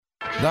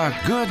The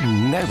Good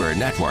Neighbor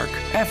Network,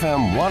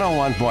 FM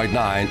 101.9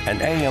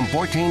 and AM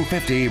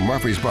 1450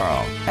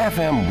 Murfreesboro,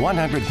 FM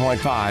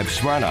 100.5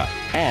 Smyrna,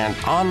 and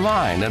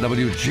online at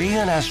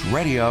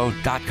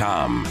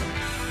WGNSradio.com.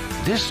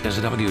 This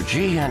is the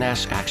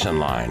WGNS Action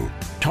Line,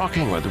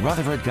 talking with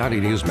Rutherford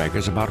County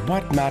newsmakers about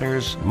what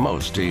matters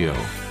most to you.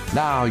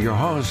 Now, your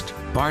host,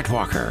 Bart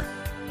Walker.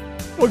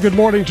 Well, good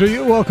morning to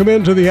you. Welcome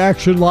into the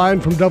Action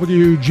Line from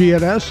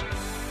WGNS.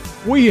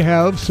 We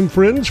have some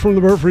friends from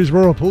the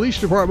Murfreesboro Police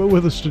Department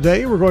with us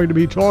today. We're going to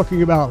be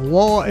talking about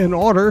law and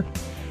order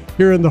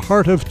here in the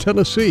heart of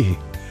Tennessee.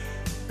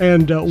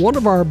 And one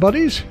of our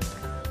buddies,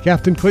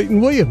 Captain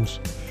Clayton Williams.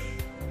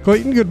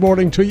 Clayton, good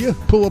morning to you.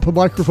 Pull up a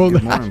microphone.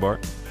 Good morning,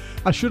 Bart.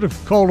 I should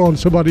have called on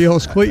somebody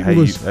else. Clayton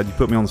you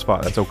put me on the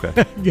spot. That's okay.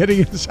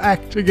 Getting his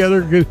act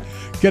together,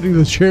 getting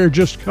the chair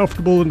just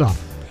comfortable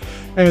enough.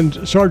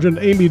 And Sergeant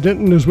Amy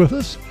Denton is with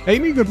us.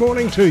 Amy, good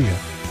morning to you.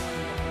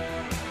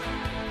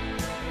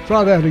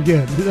 Try that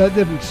again. That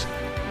didn't.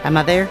 Am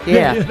I there?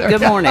 Yeah.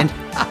 Good morning.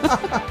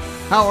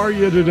 How are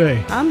you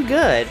today? I'm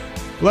good.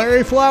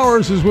 Larry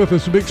Flowers is with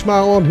us, a big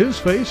smile on his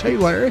face. Hey,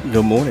 Larry.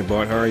 Good morning,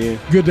 Bart. How are you?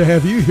 Good to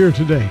have you here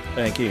today.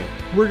 Thank you.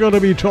 We're going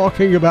to be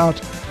talking about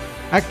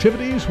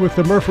activities with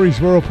the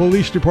Murfreesboro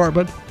Police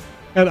Department.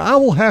 And I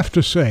will have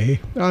to say,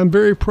 I'm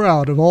very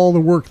proud of all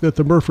the work that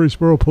the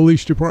Murfreesboro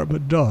Police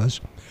Department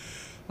does.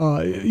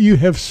 You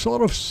have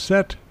sort of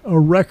set a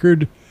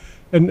record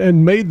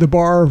and made the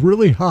bar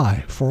really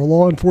high for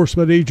law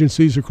enforcement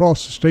agencies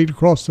across the state,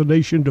 across the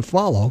nation to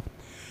follow.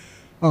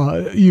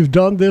 You've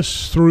done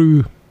this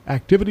through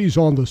activities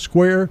on the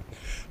square,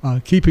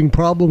 keeping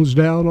problems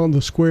down on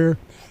the square,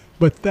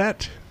 but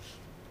that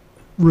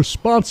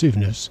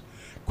responsiveness,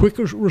 quick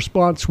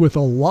response with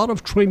a lot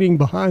of training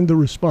behind the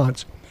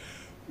response,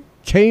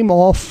 came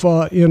off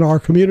in our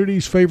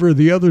community's favor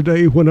the other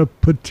day when a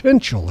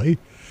potentially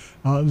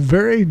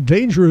very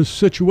dangerous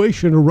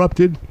situation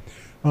erupted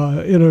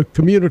in a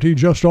community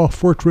just off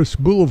Fortress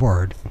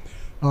Boulevard.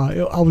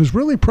 I was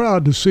really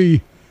proud to see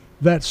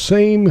that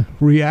same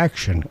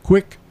reaction,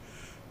 quick,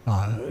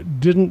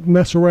 didn't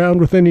mess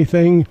around with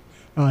anything,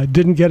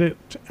 didn't get it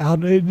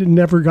out, it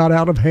never got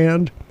out of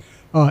hand,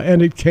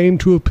 and it came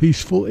to a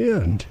peaceful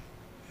end.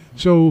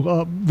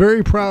 So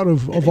very proud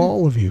of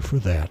all of you for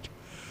that.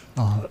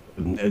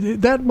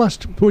 That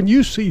must, when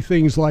you see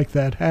things like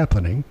that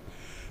happening,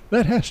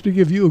 that has to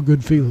give you a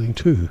good feeling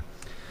too.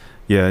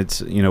 Yeah,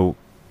 it's,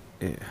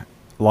 a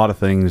lot of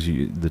things,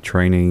 the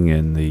training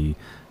and the,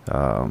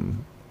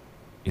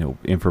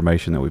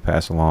 information that we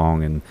pass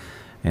along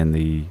and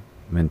the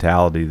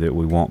mentality that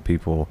we want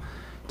people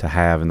to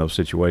have in those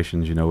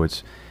situations,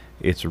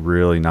 it's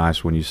really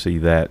nice when you see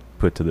that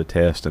put to the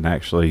test and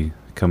actually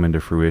come into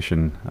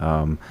fruition.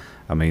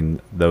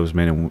 Those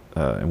men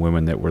and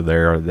women that were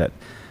there that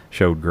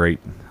showed great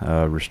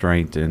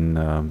restraint and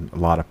a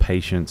lot of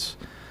patience,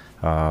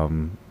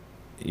 and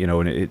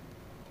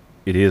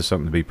it is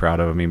something to be proud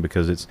of.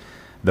 Because it's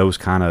those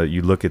kind of,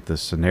 you look at the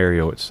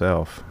scenario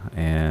itself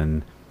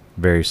and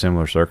very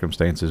similar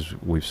circumstances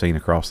we've seen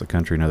across the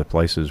country and other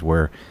places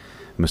where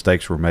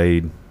mistakes were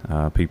made,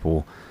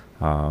 people,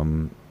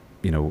 wind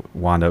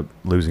up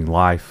losing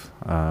life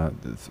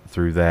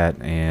through that.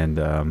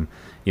 And,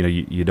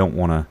 you don't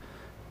want to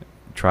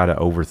try to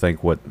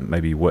overthink what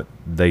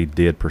they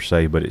did per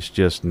se, but it's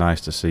just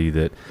nice to see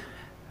that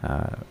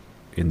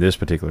in this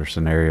particular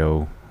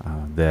scenario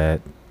that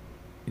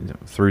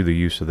through the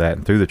use of that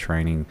and through the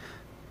training,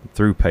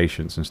 through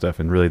patience and stuff,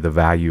 and really the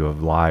value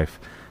of life,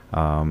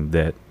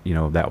 that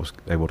that was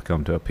able to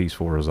come to a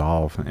peaceful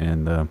resolve.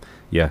 And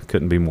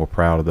couldn't be more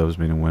proud of those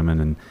men and women.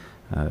 And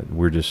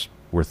we're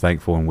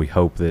thankful, and we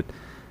hope that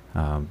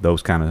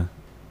those kind of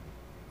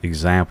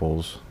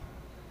examples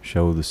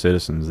show the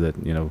citizens that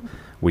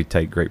we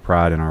take great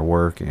pride in our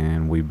work,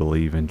 and we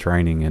believe in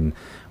training, and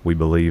we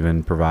believe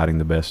in providing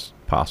the best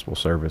possible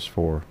service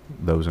for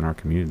those in our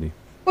community.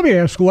 Let me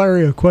ask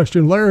Larry a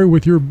question. Larry,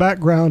 with your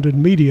background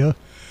in media,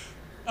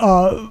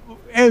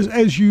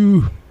 as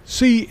you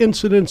see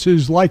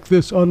incidences like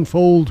this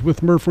unfold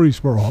with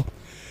Murfreesboro,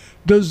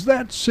 does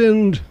that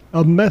send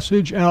a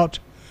message out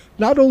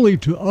not only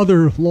to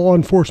other law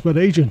enforcement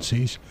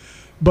agencies,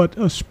 but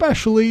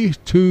especially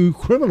to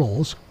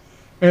criminals?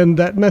 And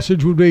that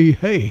message would be,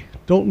 hey,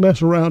 don't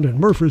mess around in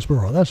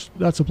Murfreesboro.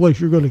 That's a place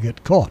you're going to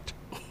get caught.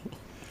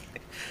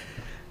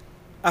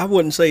 I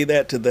wouldn't say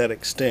that to that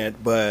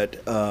extent, but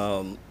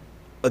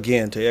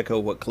again, to echo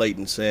what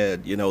Clayton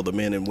said, the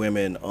men and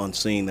women on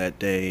scene that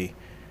day,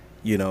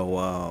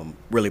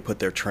 really put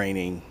their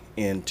training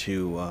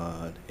into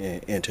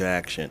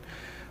action.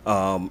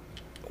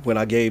 When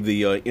I gave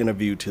the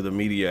interview to the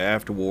media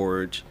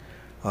afterwards,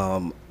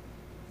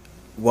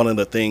 one of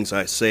the things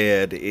I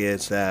said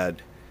is that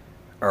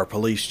our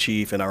police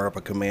chief and our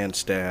upper command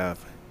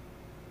staff,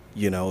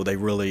 they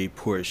really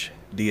push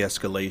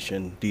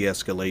de-escalation,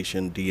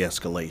 de-escalation,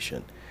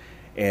 de-escalation.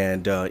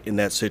 And in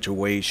that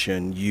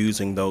situation,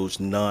 using those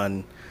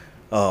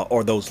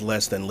or those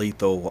less than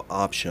lethal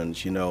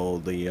options,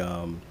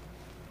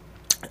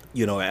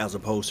 as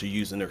opposed to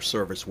using their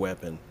service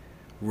weapon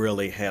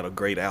really had a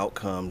great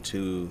outcome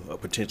to a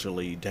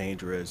potentially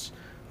dangerous,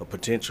 a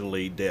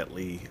potentially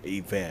deadly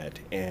event.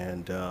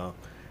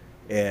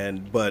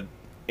 But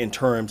in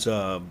terms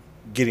of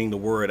getting the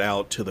word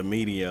out to the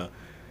media,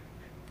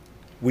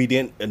 we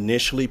didn't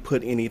initially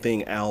put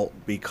anything out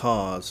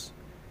because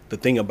the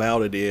thing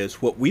about it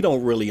is what we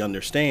don't really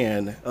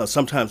understand,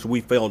 sometimes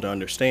we fail to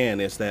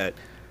understand, is that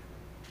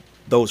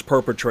those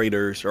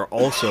perpetrators are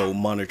also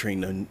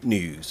monitoring the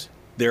news.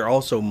 They're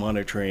also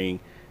monitoring,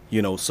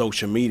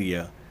 social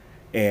media.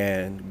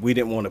 And we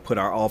didn't want to put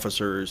our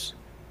officers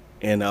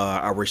and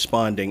our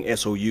responding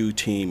SOU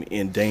team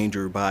in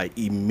danger by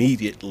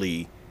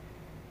immediately,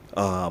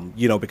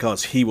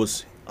 because he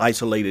was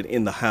isolated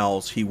in the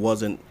house. He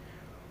wasn't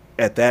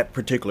at that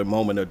particular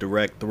moment a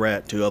direct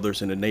threat to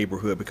others in the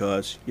neighborhood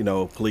because,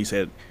 police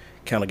had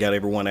kind of got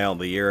everyone out of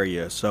the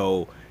area.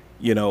 So,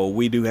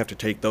 we do have to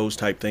take those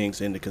type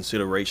things into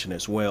consideration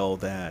as well,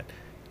 that,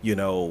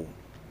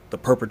 the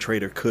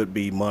perpetrator could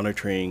be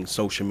monitoring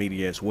social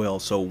media as well.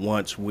 So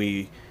once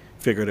we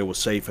figured it was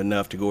safe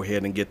enough to go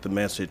ahead and get the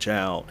message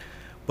out.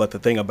 But the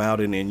thing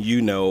about it,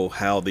 and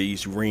how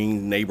these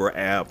Ring neighbor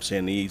apps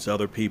and these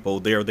other people,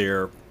 they're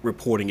there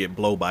reporting it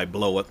blow by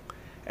blow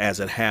as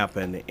it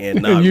happened,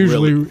 and not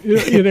usually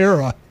really in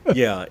error.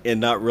 Yeah,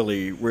 and not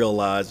really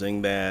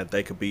realizing that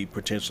they could be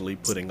potentially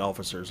putting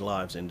officers'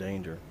 lives in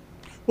danger.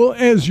 Well,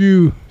 as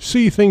you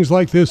see things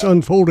like this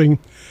unfolding,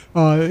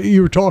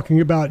 you were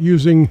talking about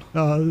using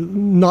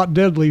not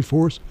deadly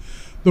force,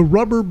 the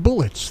rubber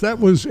bullets. That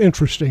was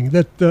interesting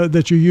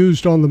that you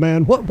used on the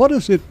man. What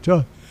is it?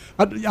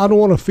 I don't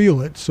want to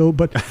feel it. So,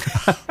 but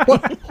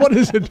what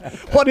is it?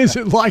 What is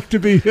it like to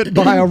be hit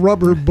by a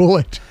rubber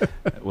bullet?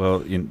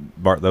 Well,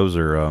 Bart, those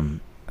are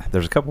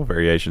there's a couple of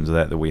variations of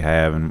that we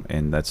have,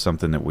 and that's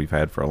something that we've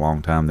had for a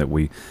long time that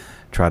we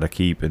try to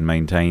keep and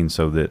maintain,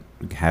 so that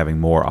having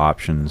more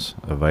options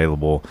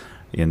available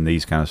in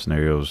these kind of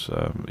scenarios,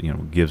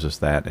 gives us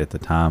that at the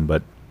time.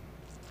 But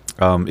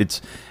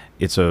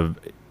it's a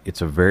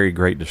very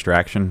great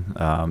distraction.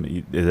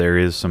 There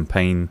is some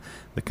pain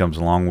that comes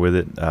along with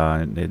it.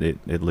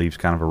 It leaves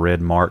kind of a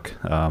red mark.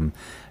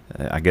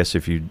 I guess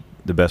the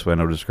best way I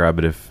know to describe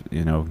it, if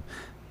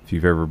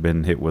you've ever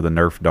been hit with a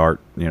Nerf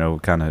dart,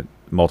 kind of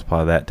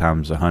multiply that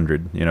times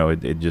 100.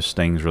 It just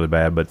stings really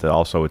bad, but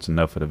also it's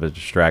enough of a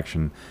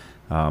distraction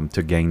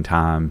to gain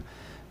time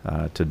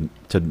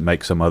to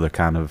make some other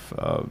kind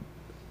of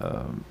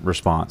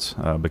response,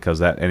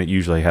 because it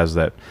usually has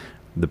that.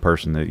 The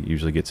person that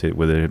usually gets hit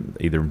with it,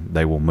 either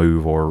they will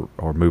move or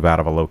move out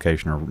of a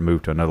location or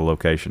move to another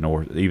location,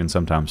 or even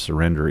sometimes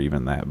surrender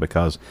even that,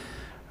 because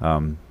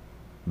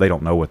they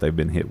don't know what they've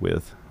been hit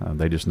with.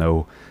 They just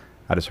know,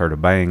 I just heard a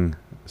bang,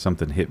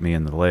 something hit me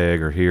in the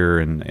leg or here,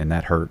 and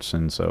that hurts.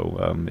 And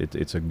so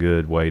it's a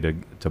good way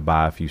to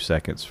buy a few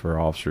seconds for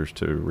officers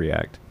to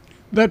react.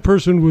 That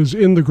person was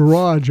in the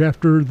garage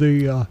after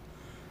the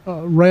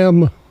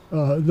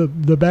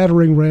the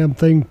battering ram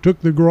thing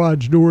took the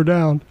garage door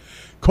down.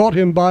 Caught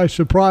him by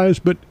surprise,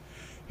 but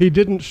he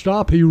didn't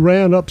stop. He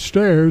ran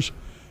upstairs.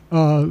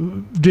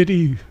 Did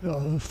he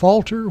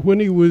falter when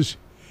he was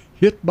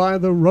hit by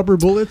the rubber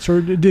bullets, or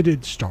did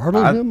it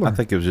startle him? I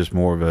think it was just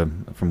more of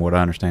from what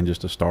I understand,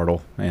 just a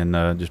startle, and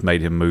just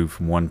made him move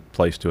from one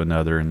place to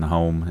another in the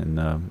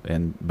home.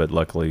 But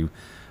luckily,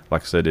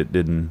 like I said, it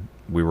didn't.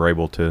 We were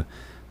able to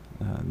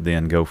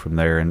then go from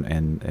there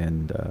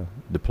and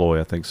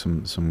deploy, I think,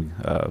 some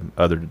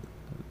other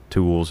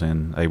tools,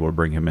 and able to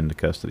bring him into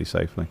custody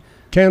safely.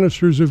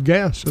 Canisters of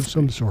gas of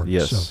some sort.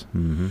 Yes. So.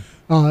 Mm-hmm.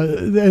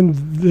 And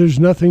there's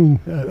nothing,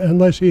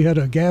 unless he had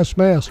a gas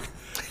mask,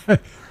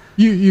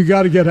 you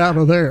got to get out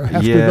of there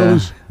after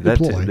those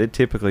deploy. It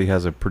typically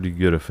has a pretty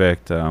good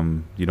effect.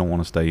 You don't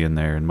want to stay in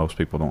there, and most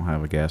people don't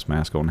have a gas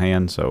mask on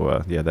hand.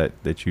 So,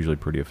 that's usually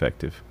pretty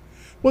effective.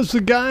 Was the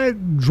guy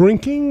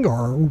drinking,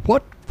 or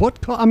what?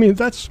 I mean,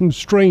 that's some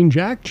strange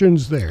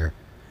actions there.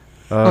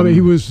 He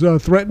was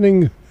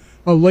threatening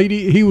a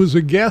lady. He was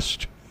a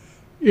guest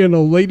in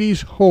a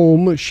lady's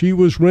home. She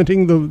was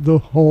renting the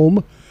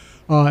home,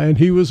 and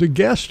he was a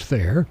guest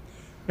there,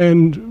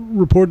 and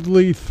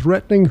reportedly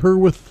threatening her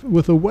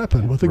with a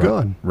weapon, with a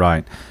gun.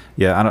 Right.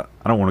 Yeah,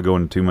 I don't want to go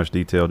into too much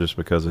detail, just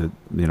because of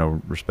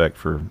respect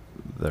for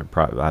their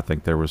I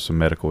think there was some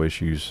medical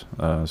issues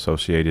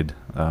associated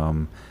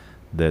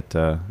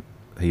that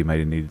he may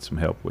have needed some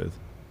help with.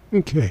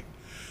 Okay,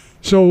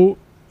 so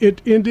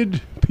it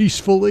ended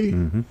peacefully.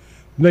 Mm-hmm.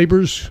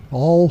 Neighbors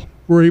all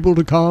were able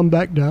to calm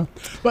back down.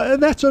 But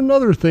that's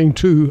another thing,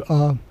 too.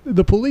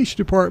 The police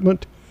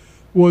department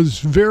was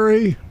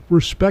very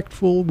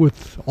respectful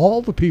with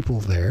all the people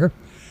there,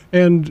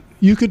 and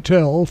you could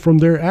tell from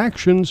their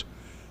actions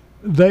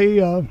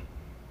they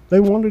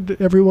wanted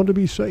everyone to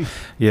be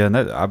safe. Yeah, and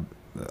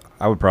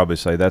I would probably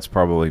say that's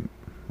probably,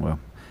 well,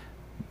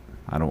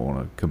 I don't want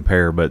to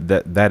compare, but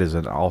that is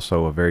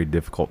also a very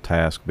difficult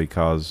task,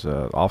 because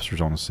officers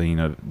on the scene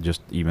of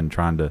just even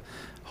trying to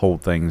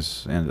hold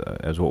things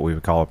as what we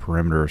would call a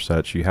perimeter or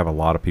such. You have a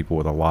lot of people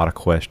with a lot of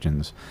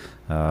questions.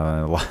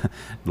 A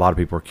lot of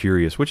people are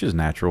curious, which is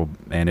natural,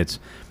 and it's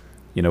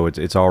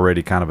it's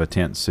already kind of a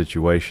tense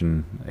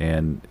situation,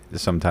 and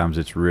sometimes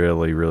it's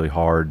really, really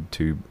hard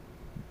to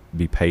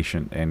be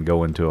patient and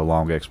go into a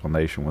long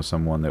explanation with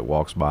someone that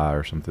walks by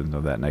or something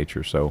of that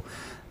nature. So,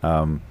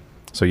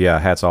 yeah,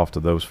 hats off to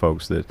those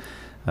folks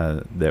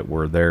that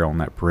were there on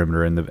that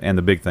perimeter. And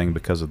the big thing,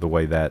 because of the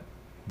way that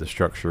the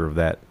structure of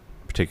that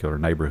particular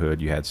neighborhood,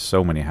 you had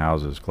so many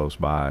houses close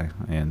by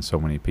and so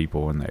many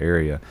people in the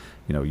area,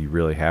 you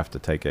really have to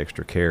take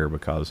extra care,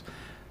 because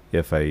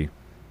if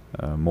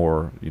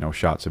more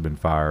shots have been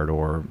fired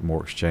or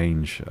more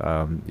exchange,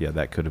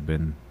 that could have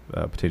been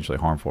potentially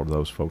harmful to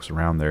those folks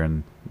around there.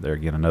 And there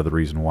again, another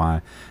reason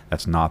why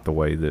that's not the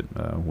way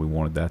that we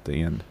wanted that to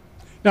end.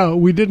 Now,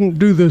 we didn't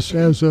do this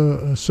as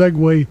a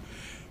segue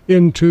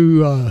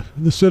into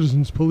the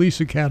Citizens Police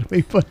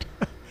Academy, but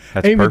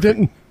Amy perfect.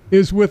 Denton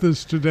is with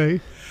us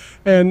today.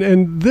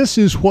 And this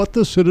is what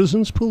the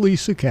Citizens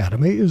Police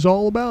Academy is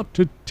all about,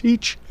 to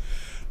teach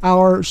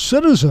our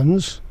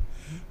citizens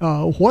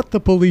what the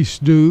police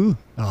do,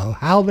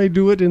 how they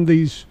do it in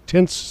these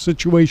tense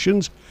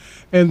situations,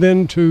 and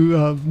then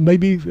to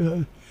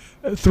maybe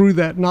through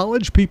that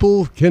knowledge,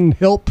 people can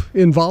help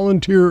in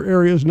volunteer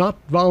areas, not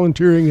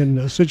volunteering in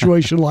a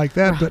situation like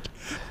that,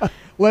 but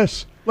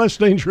less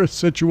dangerous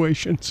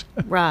situations.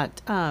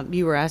 Right.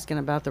 You were asking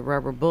about the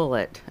rubber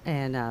bullet,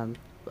 and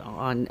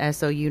on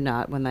SOU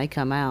night, when they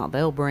come out,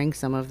 they'll bring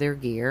some of their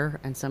gear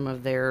and some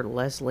of their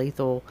less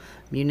lethal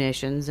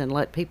munitions and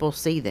let people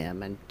see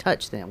them and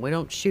touch them. We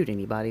don't shoot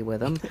anybody with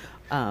them,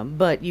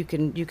 but you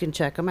can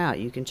check them out.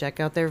 You can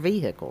check out their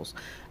vehicles.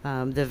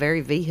 The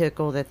very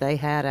vehicle that they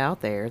had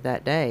out there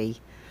that day,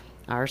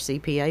 our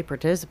CPA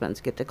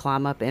participants get to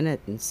climb up in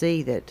it and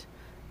see that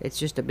it's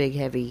just a big,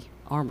 heavy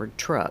armored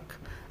truck.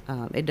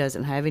 It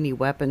doesn't have any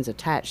weapons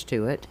attached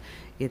to it.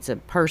 It's a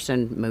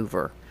person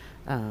mover.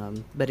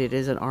 But it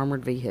is an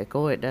armored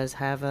vehicle. It does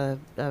have a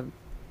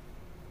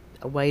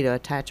way to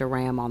attach a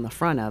ram on the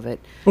front of it.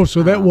 Oh,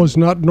 so that was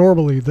not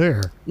normally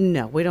there.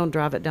 No, we don't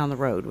drive it down the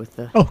road with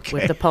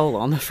the pole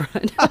on the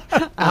front.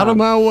 Out of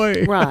my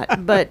way. Right.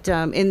 But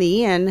in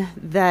the end,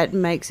 that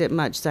makes it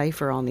much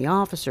safer on the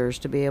officers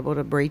to be able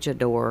to breach a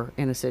door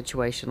in a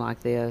situation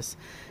like this.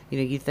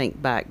 You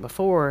think back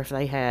before, if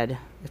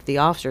the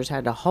officers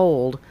had to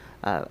hold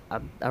a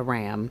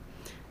ram,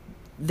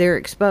 they're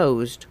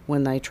exposed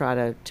when they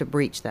try to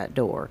breach that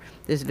door.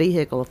 This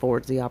vehicle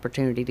affords the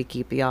opportunity to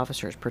keep the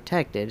officers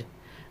protected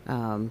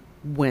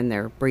when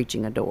they're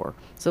breaching a door.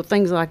 So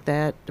things like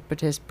that, the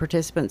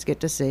participants get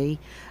to see.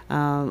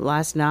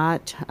 Last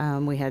night,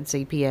 we had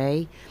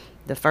CPA.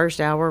 The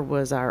first hour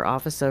was our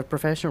Office of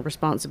Professional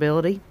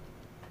Responsibility.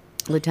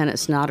 Lieutenant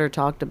Snyder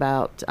talked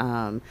about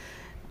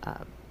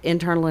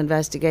internal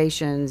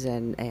investigations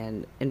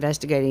and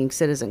investigating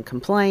citizen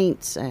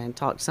complaints, and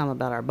talked some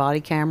about our body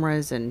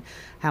cameras and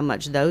how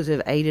much those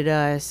have aided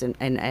us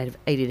and have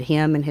aided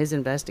him in his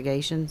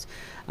investigations.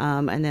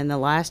 And then the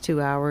last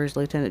 2 hours,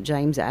 Lieutenant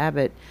James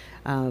Abbott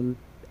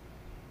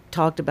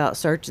talked about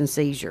search and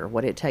seizure,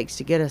 what it takes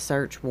to get a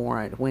search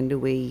warrant, when do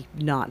we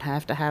not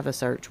have to have a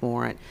search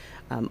warrant,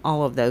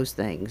 all of those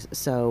things.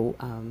 So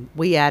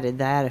we added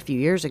that a few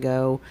years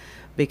ago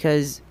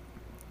because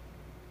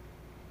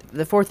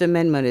the Fourth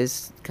Amendment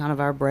is kind of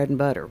our bread and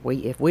butter.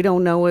 If we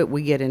don't know it,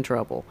 we get in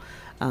trouble.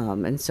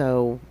 And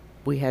so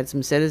we had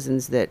some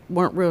citizens that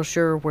weren't real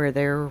sure where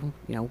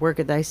where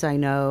could they say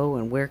no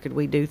and where could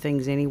we do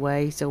things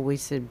anyway. So we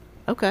said,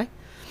 okay,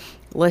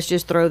 let's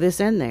just throw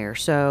this in there.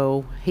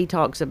 So he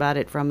talks about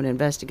it from an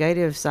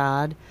investigative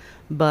side,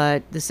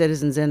 but the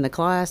citizens in the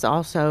class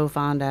also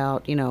find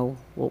out,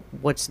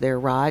 what's their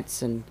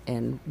rights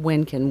and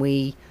when can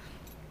we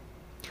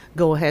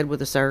go ahead with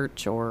a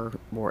search or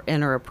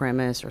enter a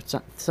premise or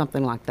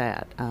something like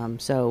that.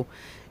 So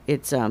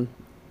it's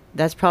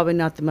that's probably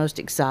not the most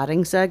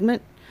exciting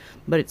segment,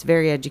 but it's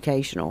very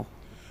educational.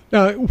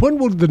 Now, when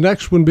will the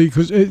next one be?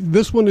 Because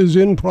this one is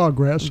in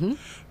progress,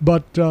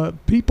 but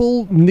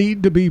people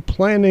need to be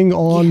planning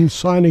on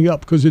signing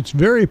up because it's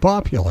very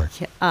popular.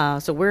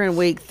 So we're in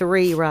week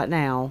 3 right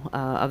now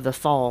of the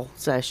fall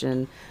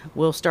session.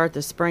 We'll start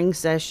the spring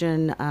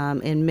session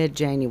in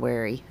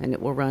mid-January, and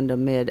it will run to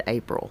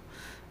mid-April.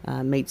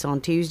 Meets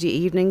on Tuesday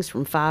evenings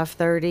from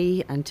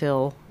 5:30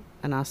 until,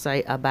 and I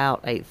say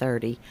about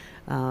 8:30.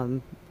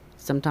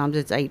 Sometimes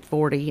it's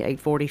 8:40,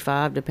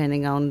 8:45,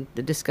 depending on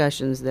the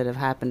discussions that have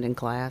happened in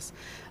class.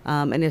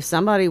 And if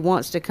somebody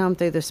wants to come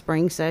through the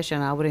spring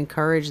session, I would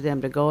encourage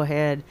them to go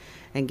ahead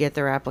and get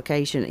their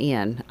application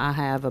in. I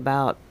have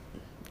about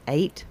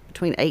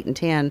between 8 and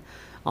 10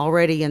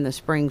 already in the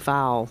spring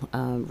file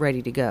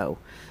ready to go.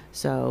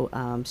 So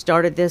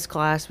started this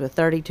class with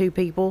 32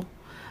 people.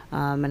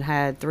 And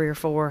had 3 or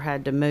 4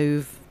 had to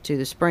move to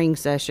the spring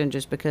session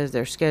just because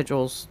their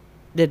schedules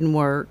didn't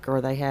work,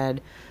 or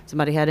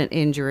somebody had an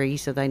injury,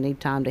 so they need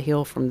time to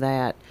heal from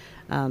that.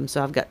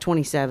 So I've got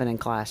 27 in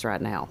class right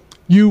now.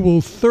 You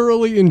will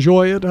thoroughly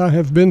enjoy it. I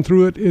have been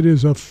through it. It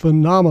is a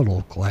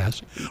phenomenal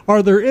class.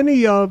 Are there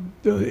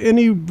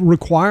any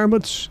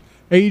requirements,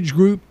 age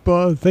group,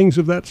 things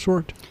of that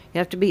sort? You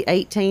have to be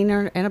 18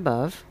 and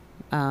above.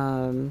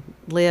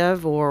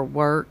 live or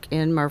work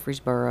in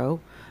Murfreesboro.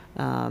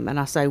 And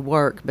I say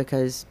work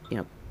because,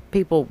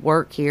 people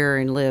work here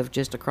and live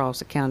just across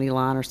the county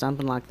line or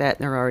something like that.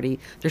 And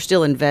they're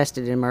still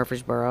invested in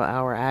Murfreesboro.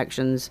 Our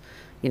actions,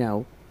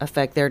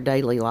 affect their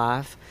daily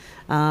life.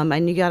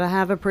 And you got to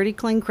have a pretty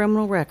clean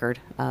criminal record.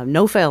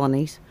 No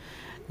felonies.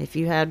 If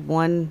you had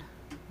one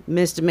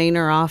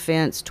misdemeanor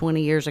offense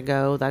 20 years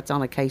ago, that's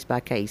on a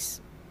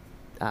case-by-case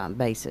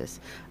basis.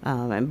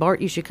 And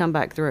Bart, you should come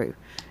back through.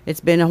 It's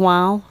been a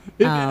while.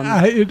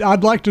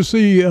 I'd like to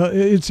see.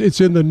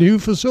 It's in the new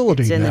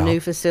facility. It's in now. the new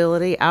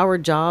facility. Our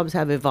jobs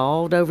have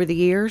evolved over the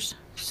years,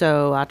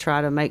 so I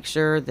try to make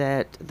sure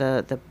that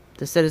the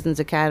Citizens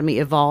Academy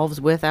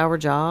evolves with our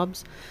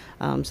jobs.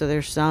 So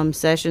there's some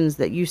sessions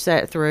that you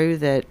sat through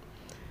that,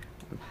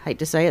 I hate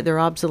to say it, they're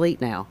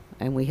obsolete now,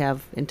 and we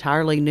have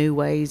entirely new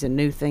ways and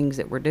new things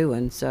that we're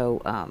doing.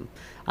 So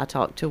I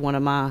talked to one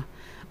of my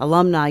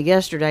alumni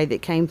yesterday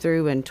that came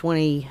through in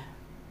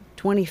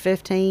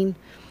 2015.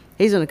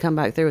 He's going to come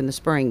back through in the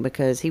spring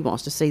because he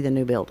wants to see the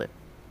new building.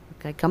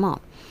 Okay, come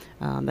on.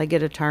 They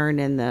get a turn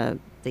in the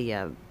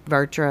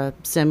Vertra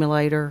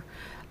simulator.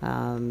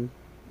 And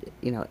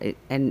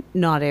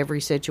not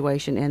every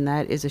situation in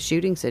that is a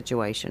shooting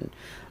situation.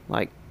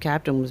 Like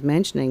Captain was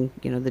mentioning,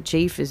 the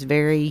chief is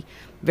very,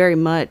 very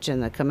much,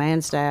 and the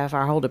command staff,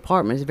 our whole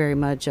department is very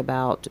much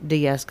about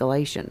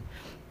de-escalation.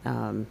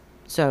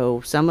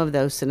 So some of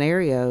those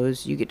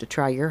scenarios, you get to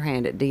try your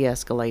hand at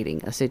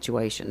de-escalating a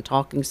situation,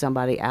 talking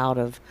somebody out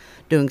of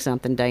doing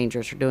something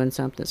dangerous or doing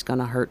something that's going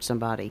to hurt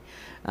somebody.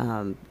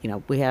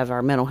 We have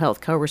our mental health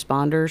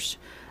co-responders.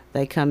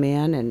 They come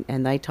in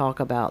and they talk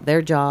about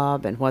their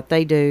job and what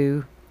they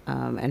do,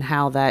 and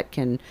how that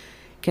can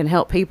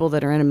help people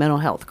that are in a mental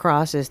health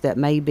crisis that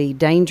may be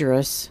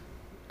dangerous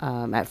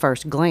at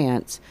first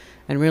glance,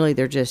 and really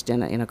they're just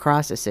in a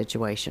crisis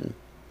situation.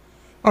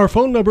 Our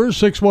phone number is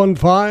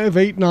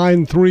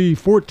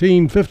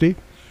 615-893-1450.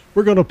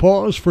 We're going to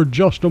pause for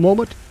just a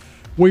moment.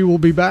 We will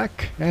be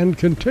back and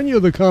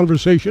continue the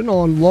conversation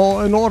on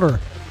law and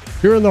order.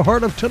 Here in the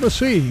heart of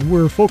Tennessee,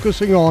 we're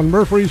focusing on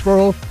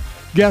Murfreesboro.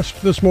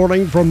 Guest this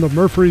morning from the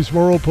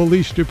Murfreesboro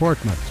Police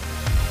Department.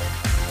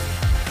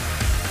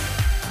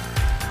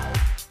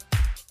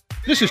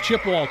 This is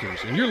Chip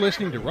Walters, and you're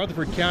listening to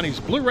Rutherford County's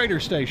Blue Raider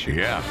station.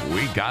 Yeah,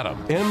 we got them.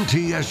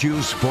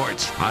 MTSU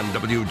Sports on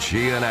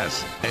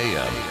WGNS,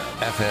 AM,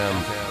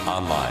 FM,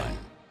 online.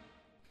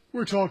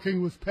 We're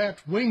talking with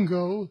Pat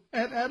Wingo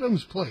at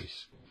Adams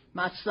Place.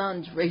 My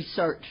son's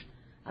researched,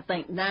 I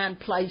think, 9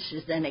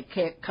 places, and it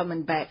kept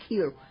coming back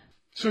here.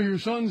 So your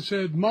son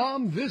said,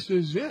 Mom, this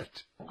is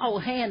it. Oh,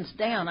 hands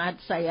down,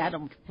 I'd say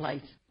Adams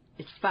Place.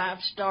 It's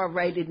 5-star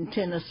rated in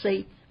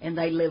Tennessee, and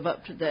they live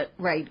up to that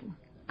rating.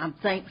 I'm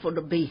thankful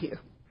to be here.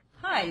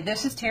 Hi,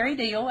 this is Terry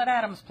Deal at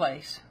Adams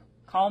Place.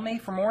 Call me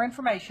for more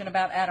information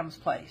about Adams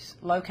Place,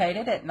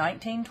 located at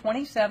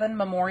 1927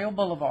 Memorial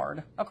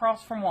Boulevard,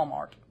 across from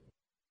Walmart.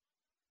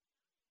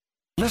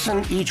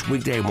 Listen each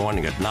weekday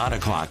morning at 9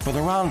 o'clock for the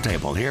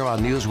Roundtable here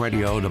on News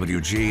Radio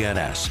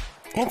WGNS.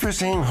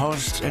 Interesting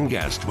hosts and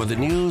guests with the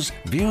news,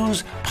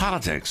 views,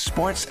 politics,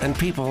 sports, and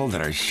people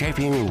that are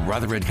shaping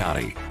Rutherford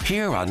County.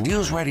 Here on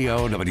News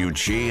Radio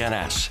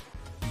WGNS.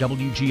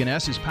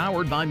 WGNS is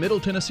powered by Middle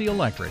Tennessee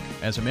Electric.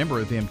 As a member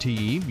of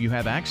MTE, you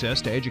have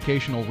access to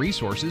educational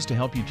resources to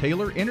help you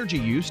tailor energy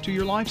use to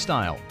your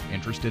lifestyle.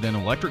 Interested in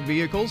electric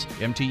vehicles?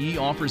 MTE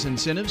offers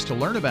incentives to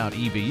learn about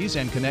EVs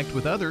and connect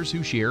with others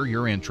who share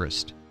your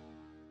interest.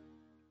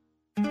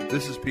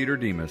 This is Peter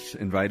Demas,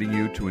 inviting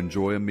you to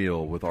enjoy a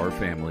meal with our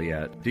family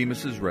at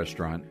Demas's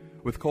Restaurant.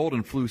 With cold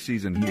and flu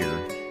season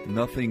here,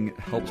 nothing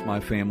helps my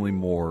family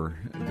more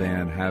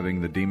than having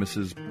the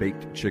Demas's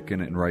baked chicken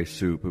and rice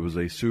soup. It was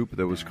a soup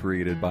that was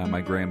created by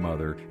my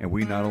grandmother, and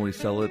we not only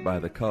sell it by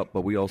the cup,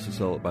 but we also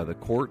sell it by the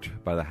quart,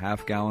 by the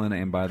half gallon,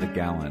 and by the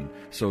gallon.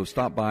 So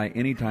stop by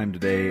anytime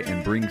today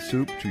and bring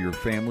soup to your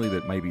family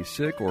that may be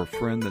sick, or a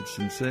friend that's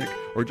sick,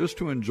 or just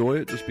to enjoy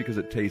it just because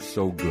it tastes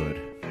so good.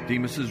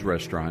 Demas's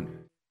Restaurant.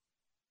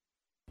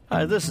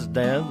 Hi, this is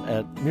Dan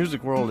at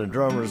Music World and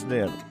Drummers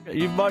Den.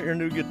 You've bought your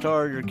new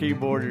guitar, your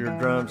keyboard, or your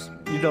drums.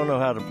 You don't know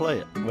how to play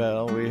it.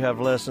 Well, we have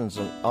lessons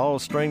on all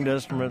stringed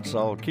instruments,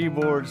 all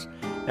keyboards,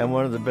 and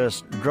one of the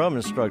best drum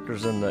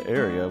instructors in the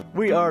area.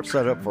 We are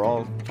set up for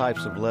all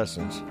types of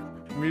lessons.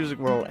 Music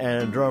World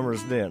and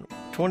Drummers Den,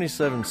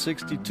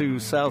 2762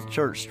 South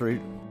Church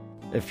Street.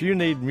 If you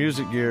need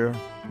music gear,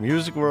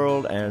 Music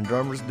World and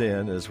Drummers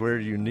Den is where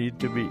you need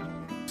to be.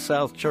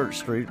 South Church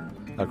Street,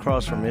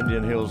 across from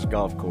Indian Hills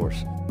Golf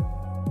Course.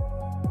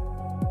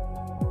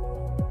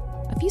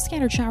 A few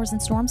scattered showers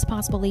and storms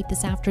possible late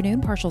this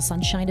afternoon. Partial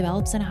sunshine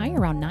develops and a high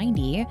around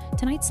 90.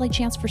 Tonight's slight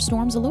chance for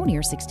storms, a low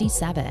near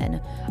 67.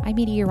 I'm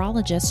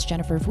meteorologist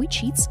Jennifer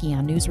Wojcicki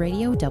on News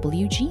Radio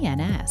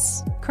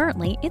WGNS.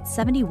 Currently, it's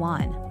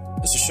 71.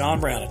 This is Sean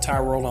Brown at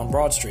Tire World on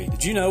Broad Street.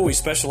 Did you know we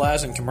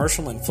specialize in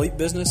commercial and fleet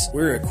business?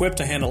 We're equipped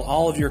to handle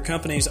all of your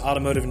company's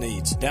automotive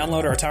needs.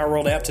 Download our Tire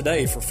World app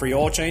today for free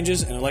oil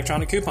changes and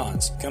electronic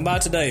coupons. Come by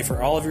today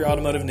for all of your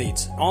automotive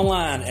needs.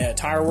 Online at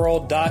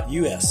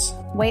tireworld.us.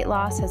 Weight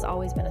loss has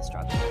always been a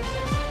struggle.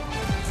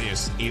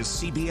 This is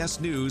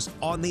CBS News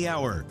on the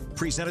Hour,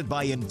 presented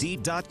by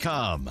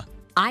Indeed.com.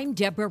 I'm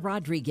Deborah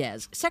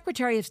Rodriguez.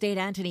 Secretary of State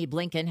Antony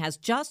Blinken has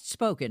just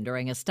spoken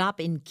during a stop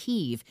in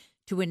Kyiv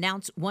to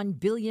announce $1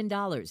 billion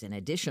in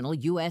additional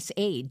U.S.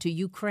 aid to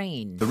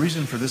Ukraine. The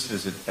reason for this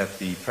visit at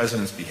the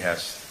President's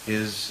behest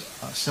is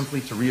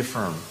simply to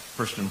reaffirm,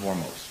 first and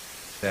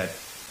foremost, that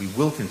we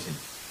will continue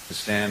to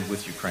stand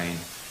with Ukraine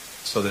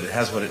so that it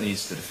has what it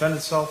needs to defend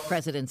itself.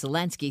 President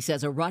Zelensky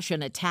says a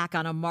Russian attack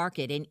on a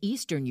market in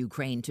eastern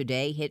Ukraine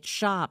today hit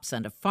shops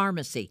and a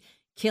pharmacy,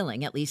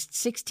 killing at least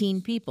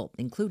 16 people,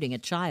 including a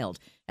child.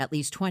 At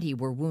least 20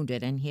 were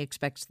wounded, and he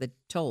expects the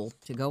toll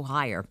to go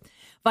higher.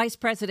 Vice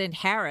President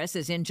Harris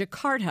is in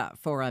Jakarta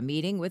for a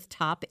meeting with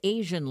top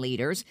Asian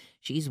leaders.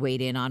 She's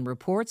weighed in on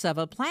reports of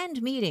a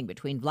planned meeting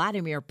between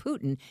Vladimir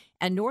Putin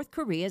and North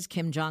Korea's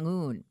Kim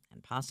Jong-un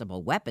and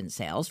possible weapon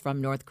sales from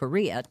North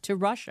Korea to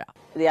Russia.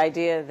 The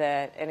idea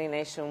that any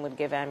nation would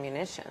give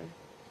ammunition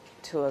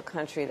to a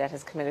country that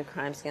has committed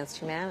crimes against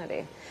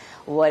humanity,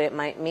 what it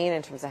might mean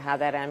in terms of how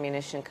that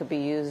ammunition could be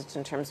used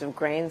in terms of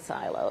grain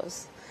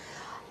silos.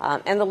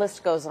 And the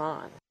list goes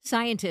on.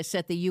 Scientists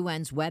at the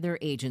UN's weather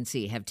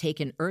agency have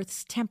taken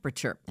Earth's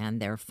temperature, and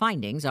their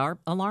findings are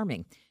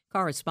alarming.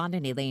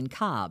 Correspondent Elaine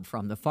Cobb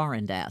from the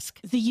Foreign Desk.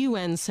 The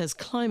UN says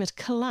climate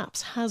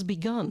collapse has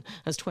begun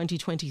as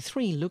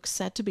 2023 looks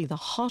set to be the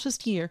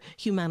hottest year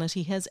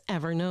humanity has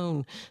ever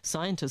known.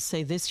 Scientists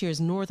say this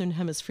year's Northern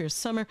Hemisphere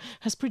summer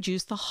has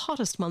produced the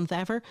hottest month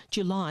ever,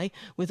 July,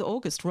 with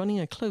August running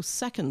a close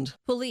second.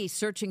 Police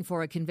searching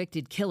for a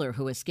convicted killer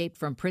who escaped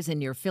from prison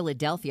near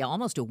Philadelphia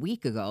almost a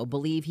week ago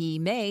believe he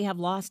may have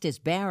lost his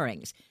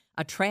bearings.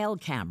 A trail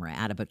camera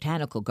at a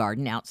botanical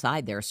garden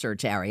outside their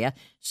search area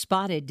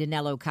spotted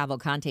Danilo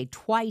Cavalcante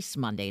twice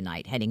Monday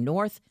night, heading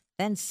north,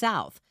 then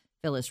south.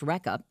 Phyllis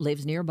Reckup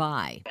lives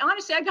nearby.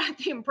 Honestly, I got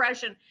the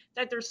impression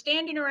that they're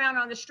standing around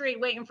on the street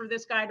waiting for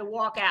this guy to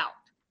walk out,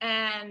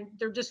 and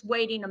they're just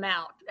waiting him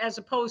out, as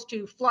opposed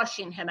to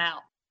flushing him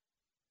out.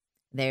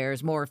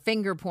 There's more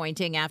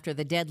finger-pointing after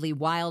the deadly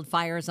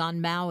wildfires on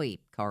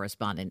Maui.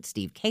 Correspondent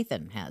Steve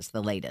Clayton has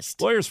the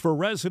latest. Lawyers for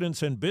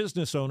residents and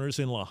business owners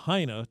in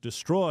Lahaina,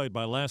 destroyed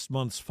by last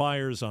month's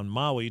fires on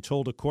Maui,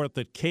 told a court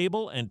that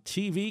cable and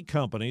TV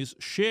companies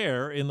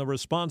share in the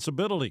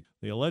responsibility.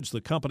 They allege the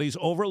companies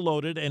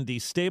overloaded and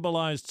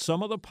destabilized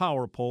some of the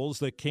power poles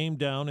that came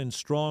down in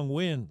strong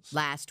winds.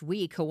 Last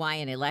week,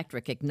 Hawaiian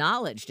Electric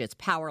acknowledged its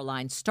power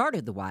line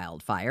started the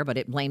wildfire, but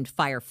it blamed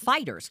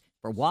firefighters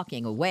for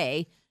walking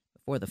away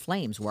before the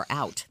flames were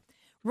out.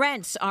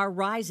 Rents are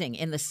rising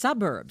in the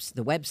suburbs.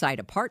 The website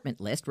Apartment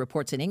List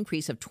reports an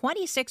increase of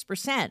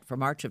 26%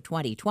 from March of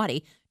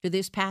 2020 to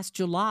this past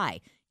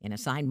July. In a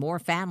sign, more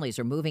families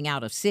are moving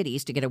out of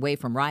cities to get away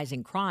from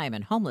rising crime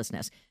and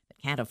homelessness, but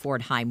can't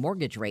afford high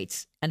mortgage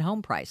rates and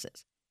home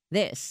prices.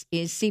 This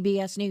is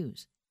CBS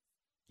News.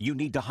 You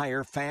need to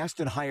hire fast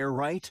and hire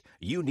right?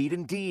 You need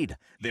Indeed.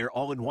 Their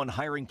all-in-one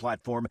hiring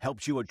platform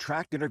helps you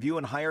attract, interview,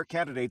 and hire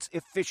candidates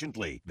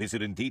efficiently.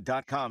 Visit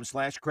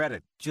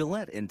Indeed.com/credit.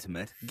 Gillette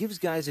Intimate gives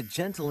guys a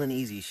gentle and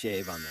easy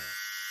shave on there.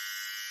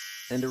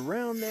 And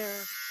around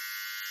there.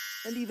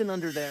 And even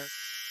under there.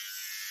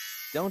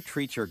 Don't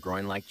treat your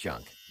groin like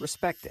junk.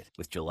 Respect it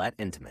with Gillette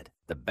Intimate,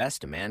 the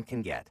best a man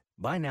can get.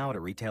 Buy now at a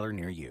retailer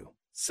near you.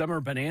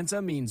 Summer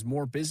bonanza means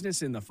more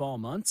business in the fall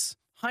months?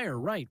 Hire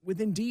right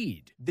with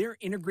Indeed. Their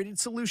integrated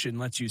solution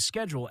lets you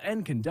schedule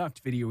and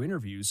conduct video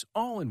interviews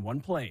all in one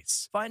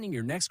place. Finding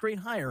your next great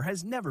hire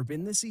has never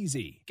been this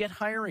easy. Get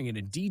hiring at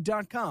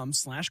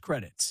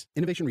Indeed.com/credits.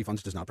 Innovation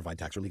Refunds does not provide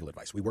tax or legal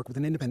advice. We work with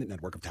an independent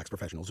network of tax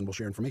professionals and will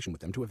share information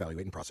with them to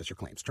evaluate and process your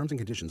claims. Terms and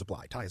conditions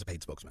apply. Ty is a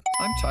paid spokesman.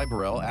 I'm Ty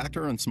Burrell,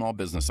 actor and small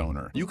business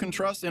owner. You can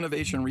trust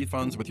Innovation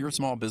Refunds with your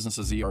small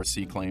business's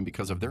ERC claim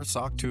because of their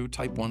SOC 2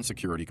 Type 1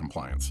 security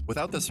compliance.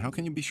 Without this, how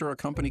can you be sure a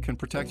company can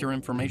protect your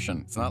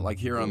information? It's not like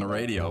here on the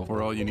radio,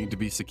 where all you need to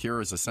be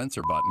secure is a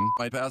censor button.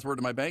 My password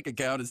to my bank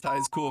account is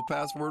Ty's cool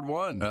password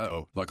 1.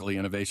 Uh-oh. Luckily,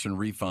 Innovation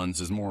Refunds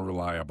is more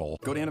reliable.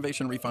 Go to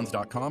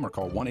innovationrefunds.com or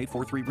call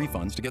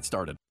 1-843-REFUNDS to get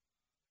started.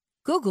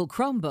 Google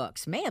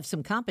Chromebooks may have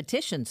some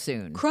competition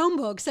soon.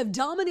 Chromebooks have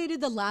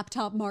dominated the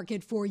laptop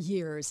market for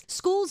years.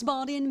 Schools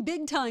bought in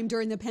big time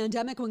during the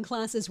pandemic when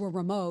classes were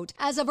remote.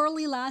 As of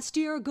early last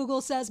year,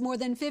 Google says more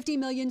than 50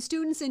 million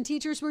students and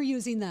teachers were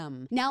using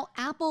them. Now,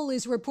 Apple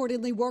is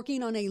reportedly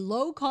working on a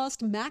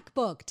low-cost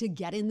MacBook to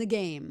get in the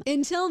game.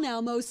 Until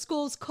now, most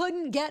schools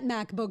couldn't get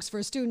MacBooks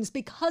for students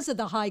because of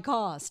the high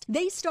cost.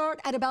 They start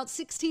at about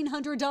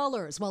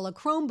 $1,600, while a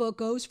Chromebook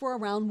goes for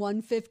around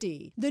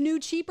 $150. The new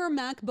cheaper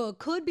MacBook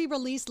could be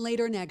released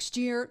later next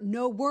year.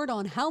 No word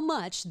on how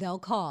much they'll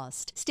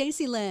cost.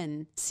 Stacey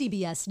Lynn,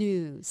 CBS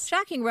News.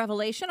 Shocking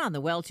revelation on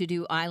the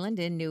well-to-do island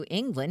in New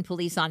England.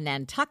 Police on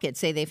Nantucket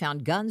say they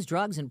found guns,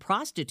 drugs, and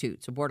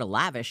prostitutes aboard a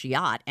lavish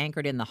yacht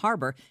anchored in the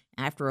harbor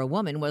after a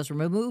woman was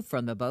removed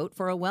from the boat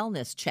for a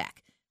wellness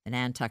check. The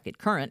Nantucket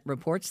Current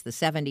reports the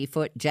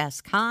 70-foot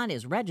Jess Khan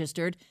is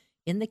registered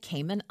in the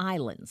Cayman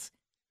Islands.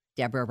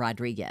 Deborah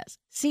Rodriguez,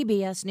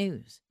 CBS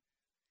News.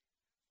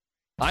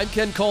 I'm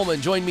Ken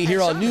Coleman. Join me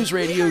here on News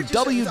Radio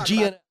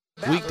WGN.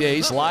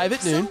 Weekdays live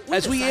at noon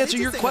as we answer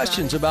your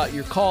questions about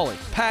your calling,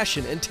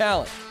 passion, and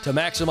talent to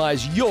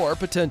maximize your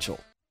potential.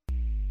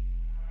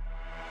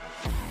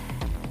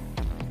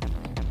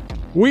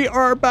 We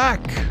are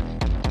back,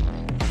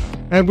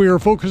 and we are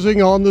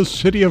focusing on the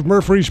city of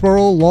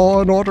Murfreesboro, law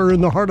and order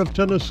in the heart of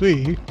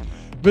Tennessee.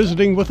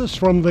 Visiting with us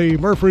from the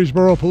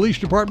Murfreesboro Police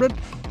Department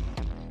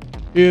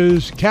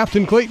is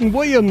Captain Clayton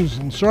Williams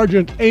and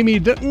Sergeant Amy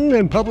Denton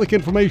and Public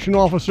Information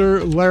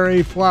Officer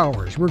Larry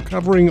Flowers. We're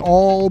covering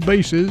all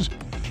bases.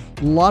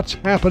 Lots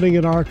happening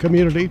in our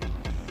community.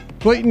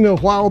 Clayton, a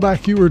while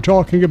back you were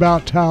talking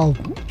about how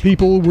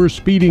people were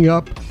speeding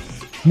up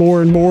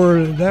more and more.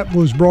 That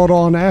was brought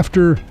on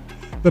after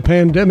the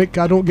pandemic.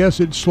 I don't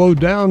guess it slowed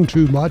down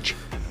too much.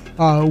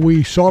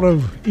 We sort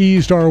of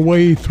eased our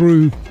way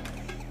through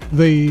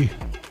the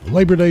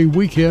Labor Day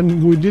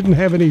weekend. We didn't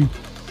have any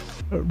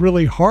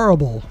really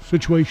horrible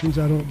situations,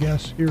 I don't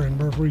guess, here in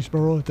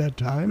Murfreesboro at that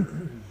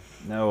time.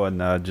 No,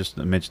 and just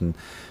to mention,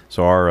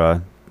 so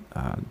our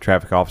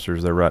traffic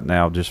officers, they're right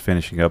now just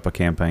finishing up a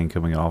campaign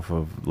coming off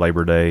of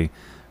Labor Day,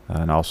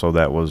 and also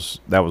that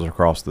was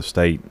across the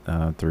state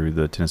through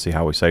the Tennessee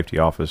Highway Safety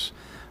Office,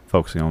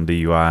 focusing on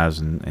DUIs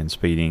and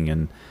speeding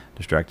and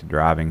distracted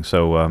driving.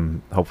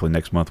 So hopefully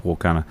next month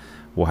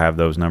we'll have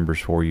those numbers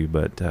for you.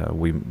 But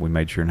we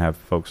made sure and have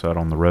folks out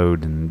on the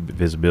road and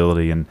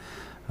visibility, and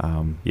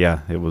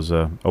it was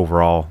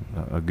overall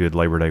a good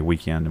Labor Day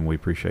weekend, and we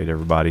appreciate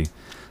everybody.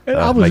 And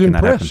I was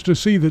impressed to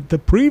see that the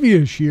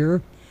previous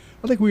year,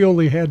 I think we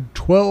only had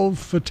 12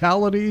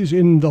 fatalities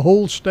in the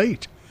whole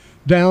state,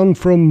 down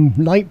from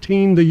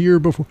 19 the year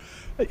before.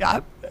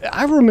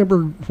 I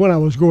remember when I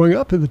was growing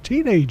up in the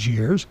teenage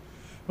years,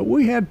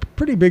 we had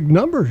pretty big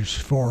numbers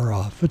for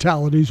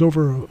fatalities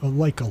over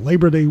like a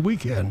Labor Day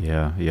weekend.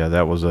 Yeah,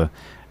 that was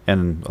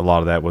and a lot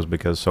of that was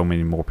because so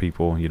many more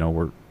people,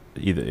 were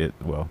either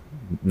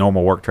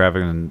normal work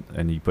traffic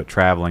and you put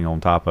traveling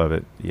on top of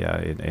it,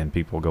 and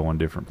people going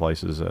different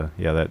places.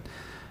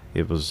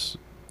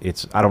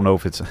 It's I don't know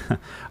if it's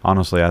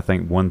honestly, I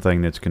think one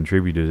thing that's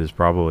contributed is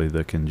probably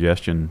the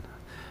congestion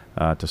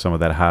to some of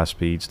that high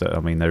speed stuff. I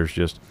mean, there's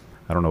just,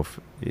 I don't know if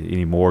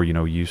anymore,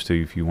 used to,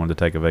 if you wanted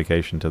to take a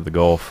vacation to the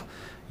Gulf,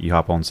 you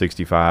hop on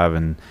 65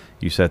 and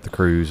you set the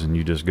cruise and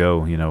you just go,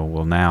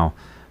 well, now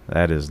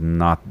that is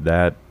not,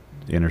 that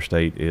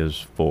interstate is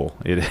full.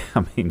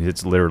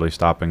 It's literally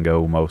stop and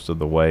go most of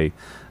the way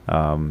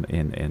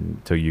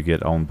until you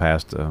get on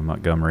past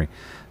Montgomery.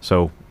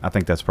 So I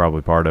think that's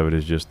probably part of it,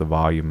 is just the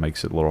volume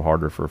makes it a little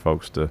harder for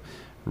folks to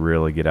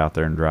really get out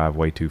there and drive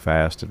way too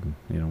fast, and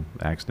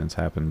accidents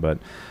happen. But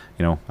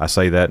I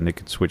say that and it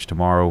could switch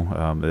tomorrow.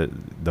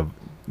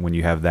 When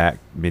you have that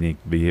many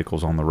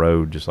vehicles on the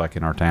road, just like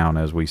in our town,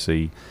 as we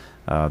see,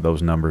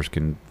 those numbers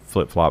can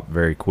flip-flop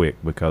very quick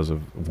because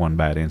of one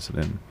bad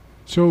incident.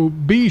 So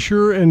be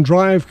sure and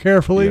drive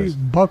carefully. Yes.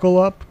 Buckle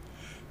up.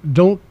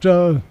 Don't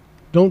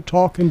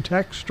talk and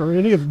text or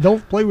any of.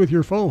 Don't play with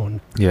your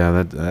phone.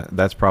 Yeah,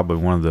 that's probably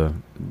one of the.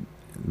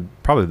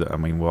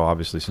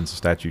 Obviously since the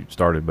statute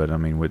started, but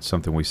it's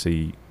something we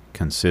see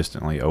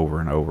consistently over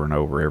and over and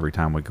over every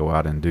time we go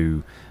out and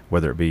do,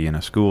 whether it be in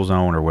a school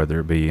zone or whether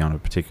it be on a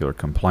particular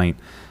complaint.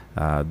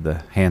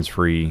 The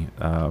hands-free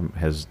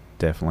has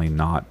definitely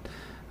not.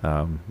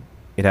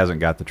 It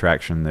hasn't got the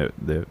traction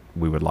that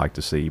we would like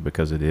to see,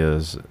 because it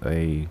is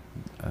a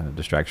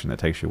distraction that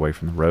takes you away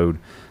from the road.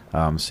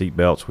 Seat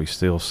belts, we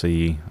still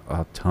see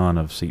a ton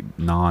of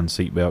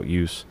non-seatbelt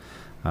use,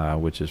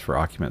 which is for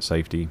occupant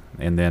safety.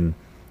 And then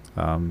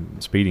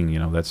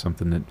speeding, that's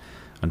something that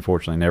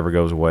unfortunately never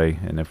goes away.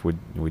 And if we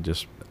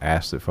just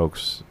ask that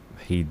folks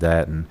heed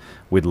that, and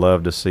we'd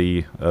love to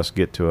see us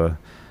get to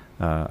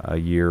a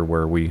year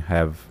where we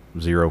have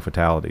 0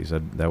 fatalities.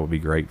 That would be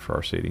great for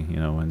our city,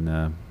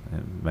 and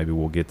maybe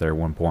we'll get there at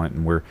one point.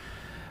 And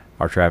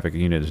our traffic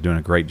unit is doing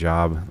a great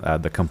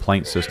job. The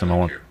complaint system, I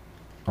want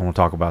to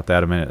talk about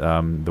that a minute.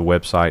 The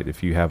website,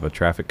 if you have a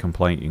traffic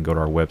complaint, you can go to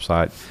our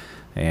website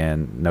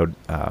and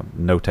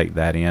notate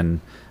that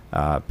in.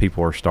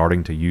 People are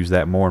starting to use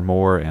that more and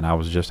more, and I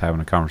was just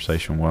having a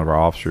conversation with one of our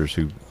officers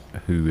who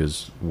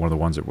is one of the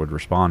ones that would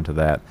respond to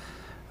that.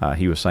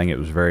 He was saying it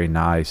was very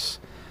nice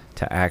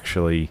to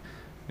actually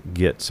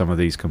get some of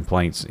these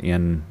complaints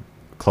in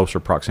closer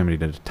proximity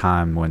to the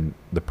time when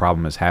the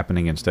problem is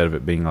happening, instead of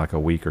it being like a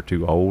week or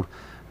two old.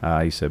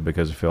 He said,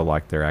 because I feel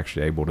like they're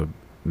actually able to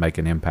make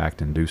an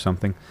impact and do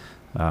something.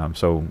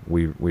 So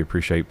we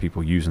appreciate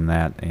people using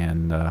that,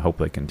 and hope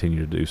they continue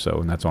to do so.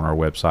 And that's on our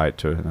website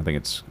too. And I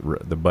think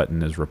the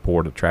button is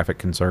report a traffic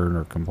concern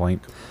or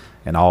complaint.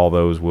 and all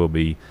those will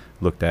be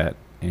looked at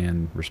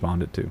and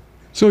responded to.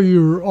 So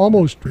you're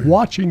almost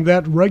watching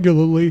that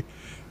regularly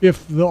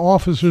if the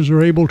officers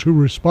are able to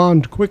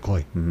respond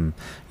quickly. Mm-hmm.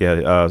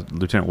 Yeah,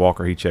 Lieutenant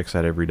Walker, he checks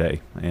that every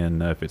day,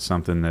 and if it's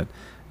something that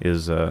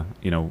is,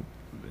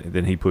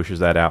 then he pushes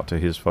that out to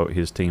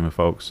his team of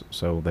folks,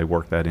 so they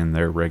work that in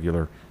their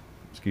regular,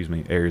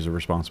 areas of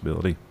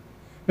responsibility.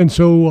 And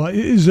so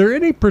is there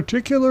any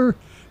particular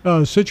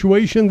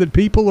situation that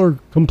people are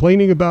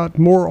complaining about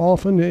more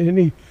often?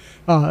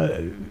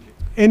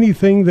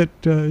 Anything that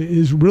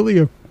is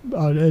really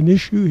an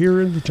issue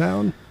here in the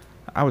town?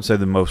 I would say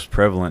the most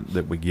prevalent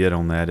that we get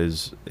on that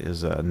is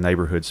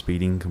neighborhood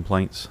speeding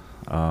complaints,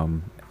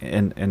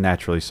 and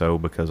naturally so,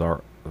 because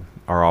our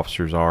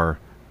officers are,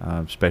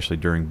 especially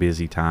during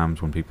busy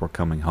times when people are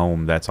coming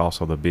home, that's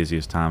also the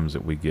busiest times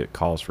that we get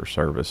calls for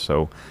service.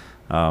 So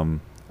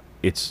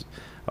it's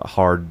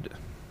hard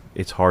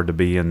to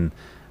be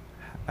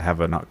have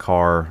a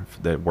car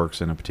that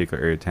works in a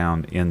particular area of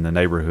town in the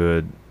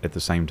neighborhood at the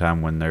same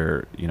time when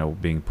they're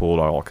being pulled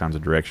all kinds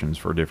of directions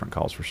for different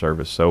calls for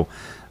service.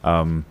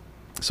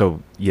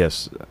 So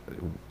yes,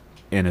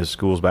 and as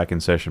school's back in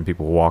session,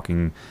 people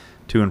walking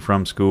to and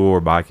from school or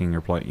biking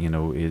or playing,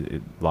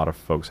 a lot of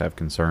folks have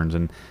concerns,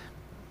 and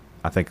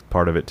I think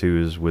part of it too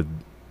is with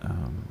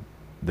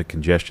the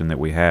congestion that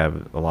we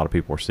have. A lot of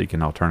people are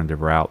seeking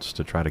alternative routes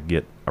to try to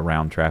get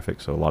around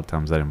traffic, so a lot of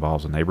times that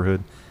involves a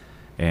neighborhood,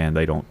 and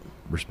they don't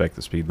respect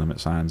the speed limit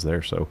signs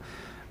there. So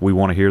we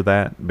want to hear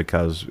that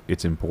because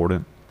it's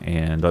important,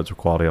 and those are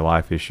quality of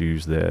life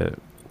issues that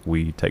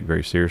we take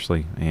very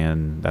seriously,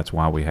 and that's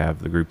why we have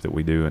the group that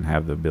we do and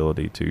have the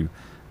ability to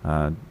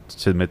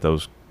submit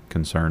those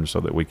concerns so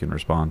that we can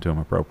respond to them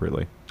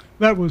appropriately.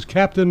 That was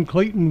Captain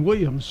Clayton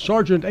Williams.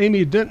 Sergeant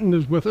Amy Denton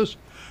is with us.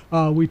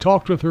 We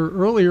talked with her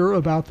earlier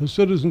about the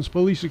Citizens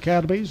Police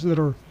Academies that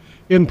are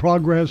in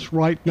progress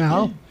right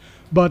now,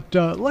 but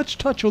let's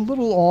touch a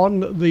little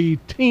on the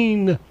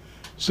Teen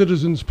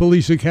Citizens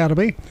Police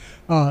Academy.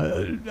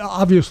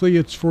 Obviously,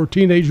 it's for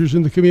teenagers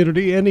in the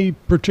community. Any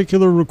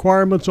particular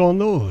requirements on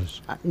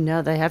those?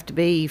 No, they have to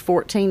be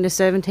 14 to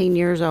 17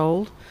 years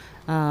old.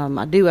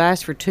 I do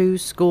ask for 2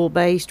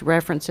 school-based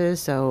references,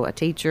 so a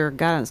teacher,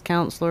 guidance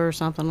counselor, or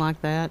something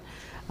like that.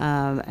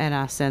 And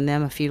I send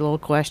them a few little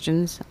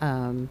questions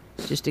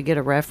just to get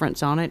a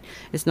reference on it.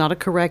 It's not a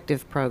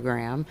corrective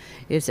program.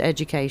 It's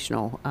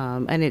educational,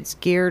 and it's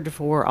geared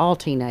for all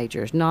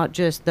teenagers, not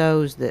just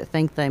those that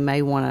think they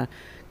may want to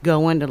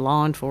go into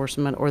law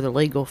enforcement or the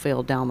legal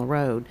field down the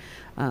road.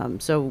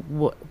 So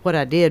what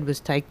I did was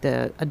take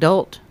the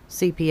adult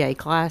CPA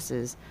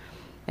classes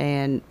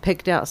and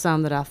picked out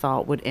some that I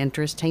thought would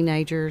interest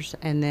teenagers,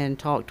 and then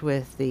talked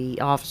with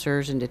the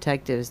officers and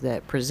detectives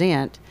that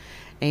present,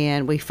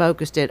 and we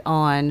focused it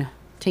on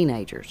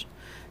teenagers.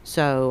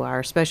 So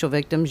our special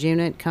victims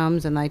unit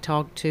comes and they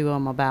talk to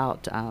them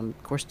about, of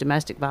course,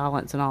 domestic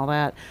violence and all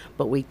that,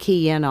 but we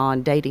key in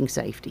on dating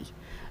safety.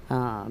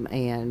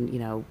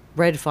 And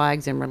red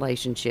flags in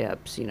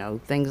relationships,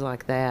 things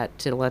like that,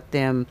 to let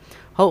them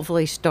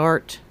hopefully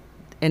start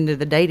into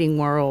the dating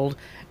world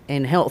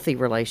in healthy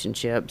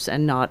relationships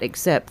and not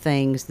accept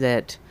things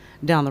that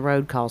down the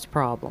road cause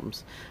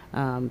problems.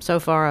 So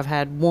far I've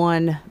had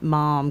one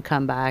mom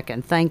come back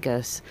and thank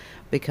us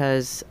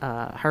because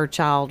her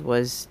child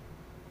was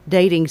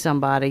dating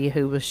somebody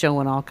who was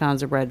showing all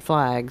kinds of red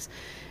flags,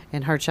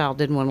 and her child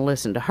didn't want to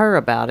listen to her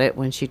about it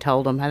when she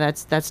told them, hey,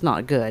 that's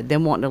not good.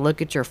 Them wanting to look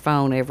at your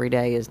phone every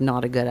day is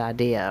not a good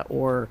idea.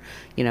 Or,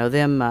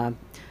 them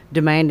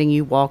demanding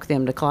you walk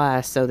them to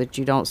class so that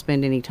you don't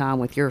spend any time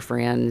with your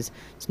friends.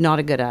 It's not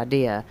a good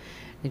idea.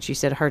 And she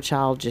said her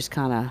child just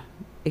kind of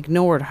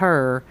ignored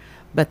her,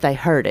 but they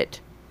heard it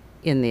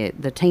in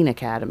the teen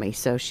academy.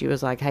 So she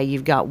was like, hey,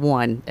 you've got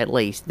one at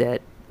least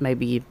that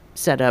maybe you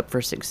set up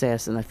for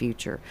success in the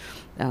future.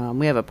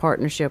 We have a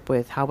partnership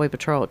with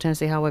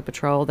Tennessee Highway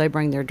Patrol. They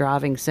bring their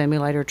driving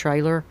simulator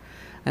trailer,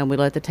 and we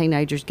let the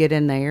teenagers get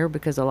in there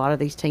because a lot of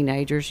these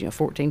teenagers,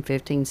 14,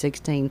 15,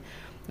 16,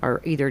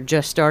 are either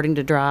just starting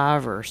to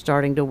drive or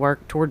starting to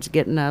work towards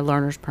getting a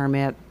learner's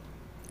permit.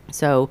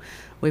 So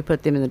we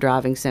put them in the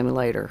driving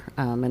simulator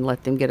and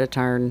let them get a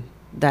turn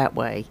that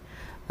way.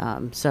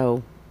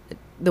 So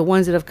the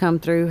ones that have come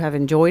through have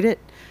enjoyed it.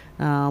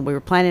 We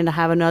were planning to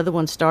have another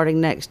one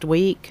starting next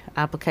week.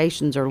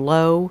 Applications are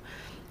low.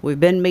 We've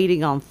been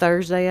meeting on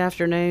Thursday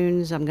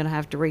afternoons. I'm going to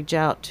have to reach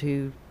out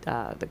to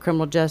the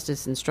criminal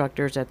justice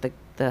instructors at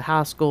the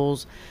high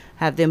schools,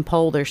 have them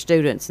poll their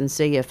students and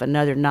see if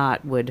another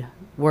night would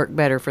work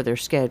better for their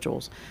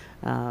schedules.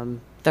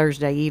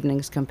 Thursday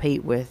evenings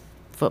compete with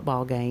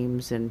football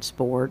games and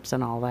sports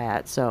and all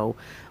that, so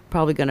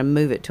probably going to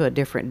move it to a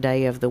different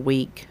day of the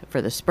week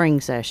for the spring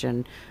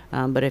session.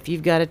 But if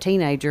you've got a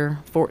teenager,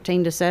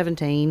 14 to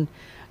 17,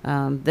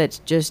 that's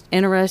just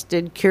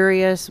interested,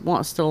 curious,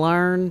 wants to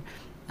learn,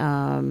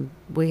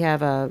 we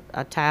have a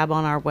tab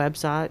on our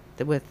website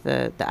with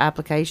the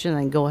application.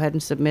 They can go ahead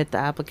and submit the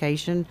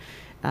application.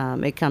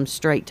 It comes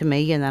straight to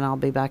me, and then I'll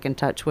be back in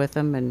touch with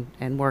them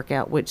and work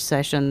out which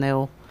session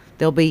they'll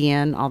they'll be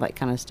in, all that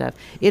kind of stuff.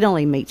 It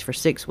only meets for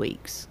 6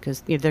 weeks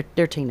because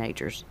they're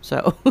teenagers.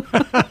 So,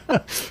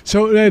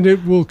 So, and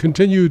it will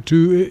continue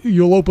to,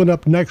 you'll open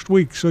up next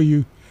week. So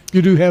you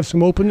do have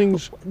some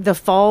openings? The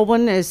fall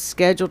one is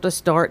scheduled to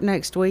start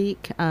next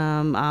week.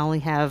 I only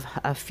have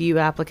a few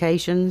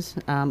applications.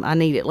 I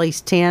need at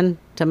least 10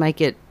 to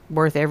make it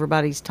worth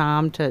everybody's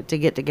time to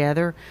get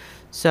together.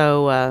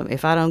 So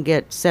if I don't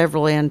get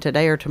several in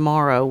today or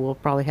tomorrow, we'll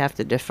probably have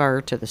to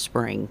defer to the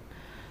spring.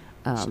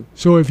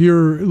 So if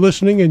you're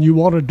listening and you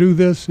want to do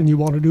this and you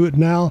want to do it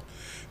now,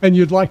 and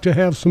you'd like to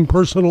have some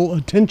personal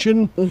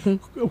attention,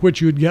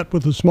 which you'd get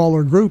with a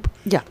smaller group.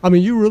 Yeah. I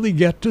mean, you really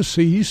get to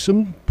see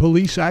some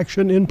police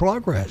action in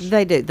progress.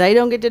 They do. They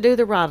don't get to do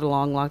the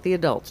ride-along like the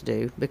adults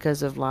do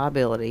because of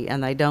liability,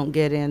 and they don't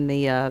get in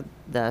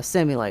the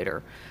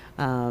simulator.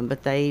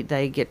 But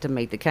they get to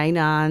meet the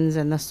canines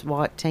and the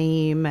SWAT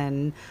team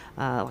and,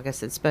 like I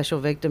said, Special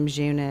Victims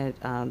Unit.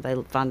 They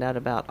find out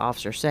about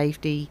officer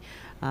safety.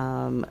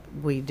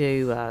 We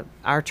do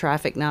our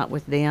traffic night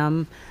with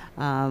them.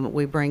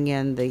 We bring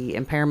in the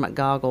impairment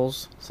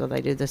goggles, so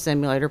they do the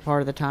simulator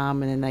part of the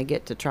time, and then they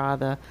get to try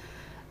the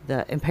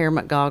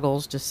impairment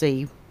goggles to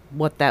see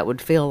what that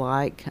would feel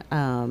like.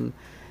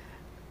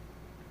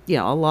 You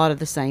know, a lot of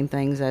the same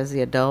things as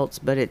the adults,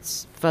 but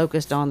it's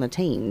focused on the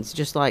teens,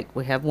 just like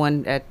we have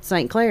one at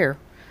St. Clair,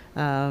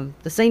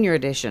 the senior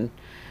edition,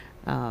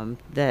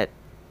 that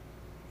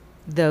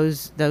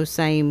those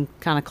same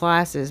kind of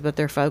classes, but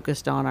they're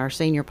focused on our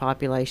senior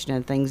population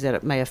and things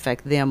that may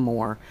affect them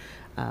more.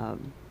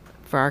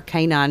 For our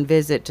canine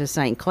visit to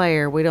St.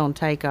 Clair, we don't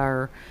take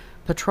our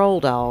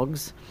patrol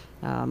dogs.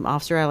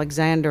 Officer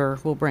Alexander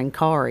will bring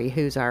Kari,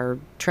 who's our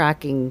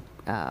tracking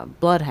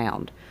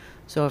bloodhound.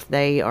 So if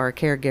they are a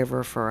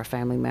caregiver for a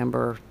family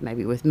member,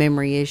 maybe with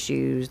memory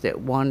issues that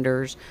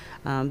wanders,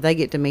 they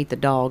get to meet the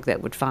dog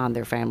that would find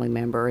their family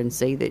member and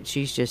see that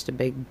she's just a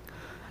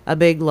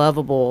big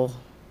lovable,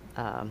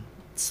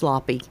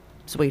 sloppy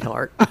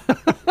sweetheart.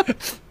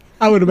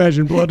 I would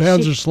imagine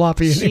bloodhounds are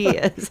sloppy. She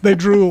is. They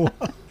drool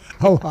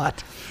a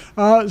lot.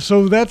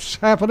 So that's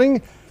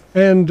happening.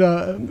 And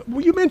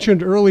you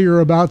mentioned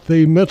earlier about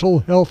the mental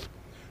health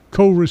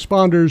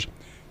co-responders.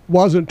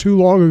 Wasn't too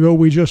long ago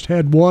we just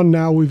had one.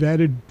 Now we've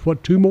added,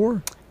 what, 2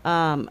 more?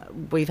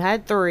 We've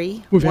had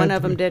 3. One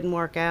of them didn't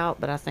work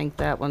out, but I think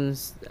that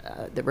one's,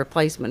 the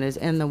replacement is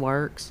in the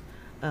works.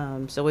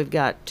 So we've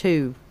got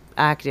 2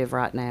 active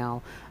right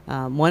now.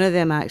 One of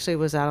them actually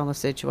was out on the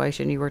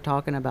situation you were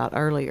talking about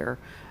earlier,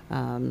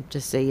 to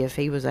see if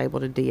he was able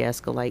to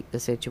de-escalate the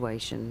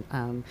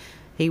situation.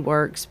 He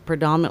works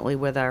predominantly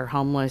with our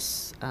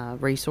homeless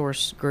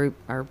resource group,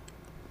 our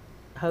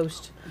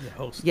host.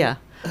 Yeah.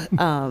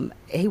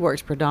 He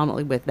works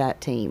predominantly with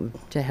that team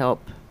to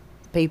help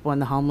people in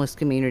the homeless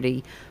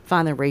community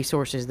find the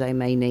resources they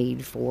may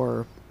need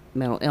for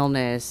mental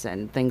illness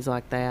and things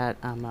like that.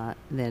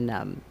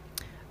 Then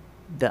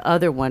the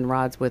other one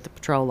rides with the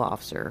patrol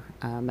officer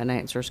and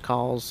answers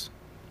calls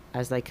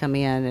as they come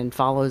in and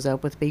follows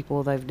up with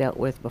people they've dealt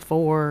with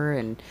before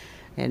and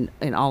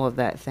all of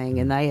that thing.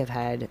 And they have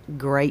had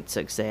great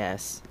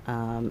success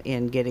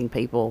in getting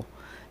people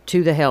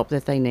to the help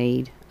that they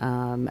need,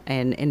 and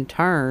in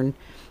turn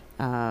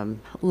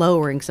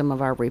lowering some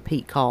of our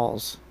repeat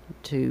calls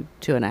to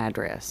an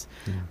address.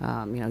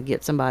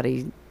 Get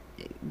somebody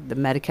the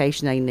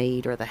medication they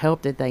need or the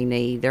help that they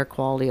need, their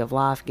quality of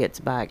life gets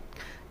back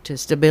to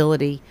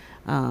stability.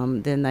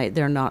 Then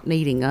they're not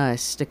needing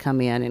us to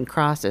come in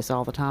crisis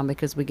all the time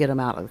because we get them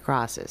out of the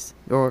crisis,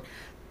 or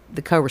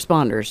the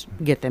co-responders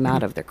get them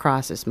out of the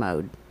crisis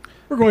mode.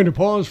 We're going to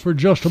pause for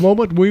just a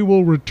moment. We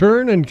will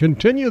return and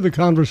continue the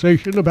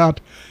conversation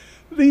about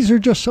these are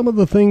just some of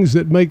the things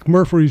that make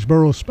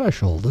Murfreesboro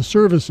special, the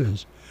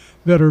services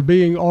that are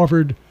being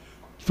offered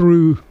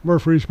through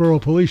Murfreesboro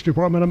Police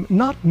Department.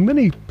 Not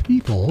many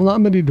people, not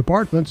many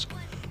departments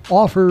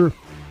offer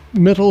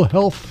mental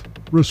health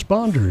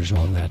responders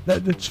on that.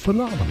 It's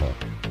phenomenal.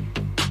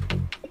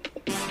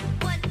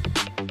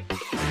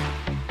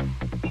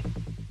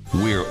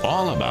 We're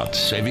all about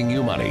saving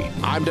you money.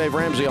 I'm Dave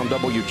Ramsey on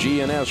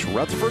WGNS,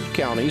 Rutherford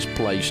County's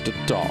Place to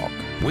Talk.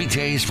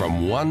 Weekdays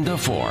from 1 to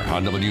 4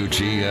 on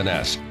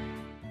WGNS.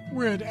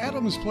 We're at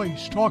Adams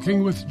Place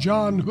talking with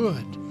John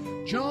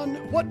Hood. John,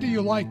 what do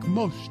you like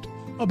most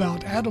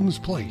about Adams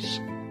Place?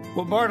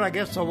 Well, Bart, I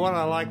guess what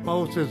I like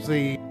most is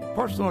the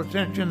personal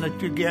attention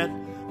that you get,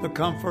 the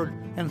comfort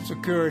and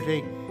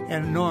security,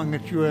 and knowing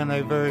that you're in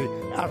a very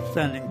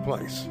outstanding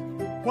place.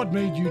 What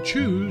made you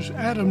choose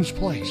Adams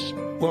Place?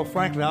 Well,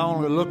 frankly, I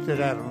only looked at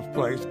Adams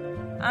Place.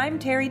 I'm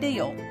Terry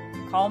Deal.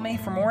 Call me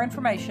for more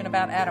information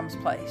about Adams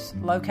Place,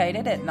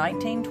 located at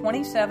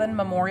 1927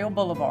 Memorial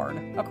Boulevard,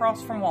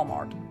 across from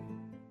Walmart.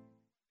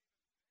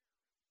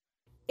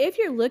 If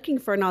you're looking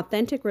for an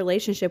authentic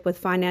relationship with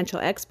financial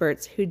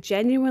experts who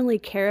genuinely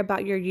care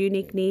about your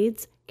unique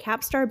needs,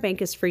 Capstar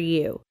Bank is for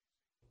you.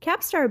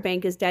 Capstar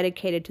Bank is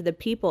dedicated to the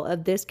people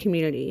of this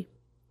community.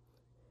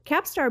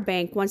 Capstar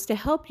Bank wants to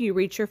help you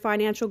reach your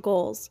financial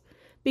goals,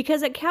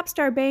 because at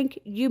Capstar Bank,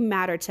 you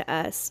matter to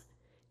us.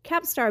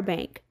 Capstar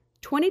Bank,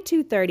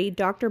 2230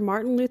 Dr.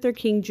 Martin Luther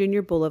King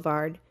Jr.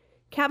 Boulevard,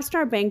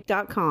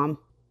 capstarbank.com,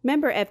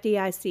 member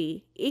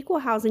FDIC, equal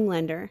housing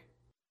lender.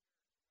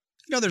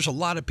 You know, there's a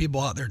lot of people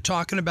out there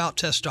talking about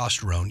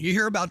testosterone. You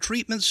hear about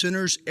treatment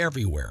centers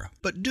everywhere.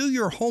 But do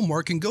your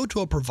homework and go to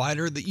a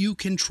provider that you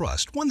can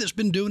trust, one that's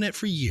been doing it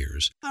for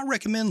years. I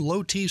recommend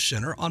Low T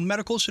Center on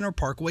Medical Center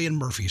Parkway in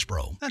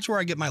Murfreesboro. That's where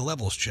I get my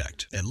levels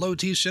checked. At Low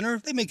T Center,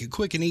 they make it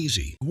quick and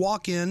easy.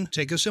 Walk in,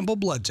 take a simple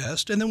blood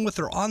test, and then with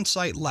their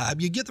on-site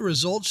lab, you get the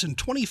results in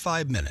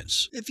 25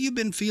 minutes. If you've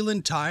been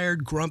feeling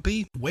tired,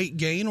 grumpy, weight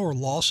gain, or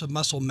loss of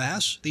muscle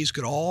mass, these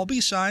could all be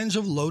signs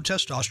of low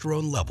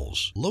testosterone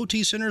levels. Low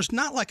T Center's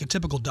not like a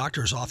typical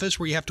doctor's office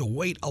where you have to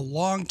wait a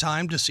long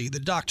time to see the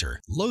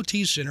doctor. Low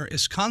T Center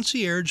is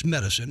concierge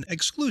medicine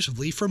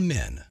exclusively for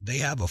men. They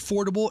have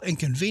affordable and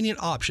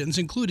convenient options,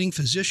 including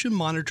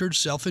physician-monitored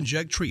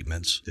self-inject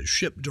treatments that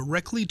ship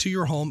directly to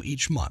your home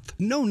each month.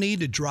 No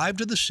need to drive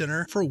to the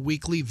center for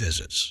weekly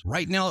visits.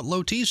 Right now at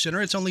Low T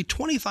Center, it's only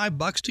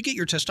 $25 to get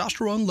your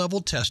testosterone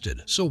level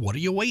tested. So what are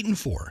you waiting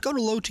for? Go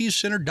to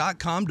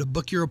lowtcenter.com to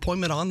book your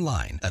appointment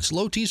online. That's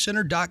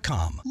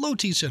lowtcenter.com. Low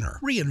T Center,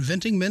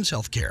 reinventing men's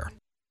healthcare.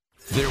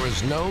 There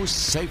is no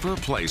safer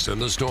place in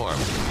the storm.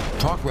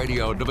 Talk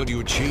Radio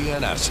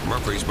WGNS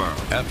Murfreesboro,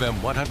 FM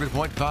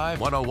 100.5,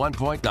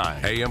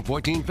 101.9, AM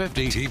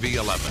 1450, TV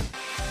 11.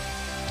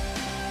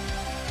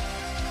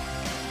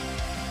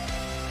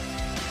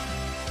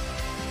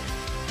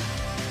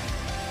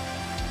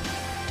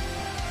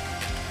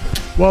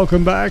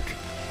 Welcome back.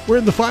 We're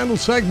in the final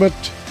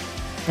segment,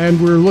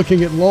 and we're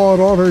looking at law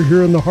and order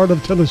here in the heart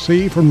of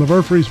Tennessee from the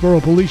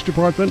Murfreesboro Police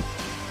Department.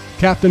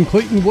 Captain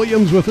Clayton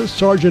Williams with us,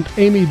 Sergeant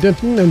Amy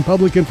Denton, and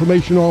Public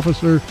Information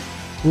Officer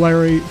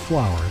Larry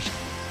Flowers.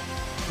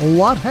 A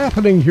lot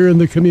happening here in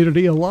the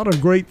community, a lot of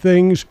great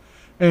things,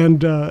 and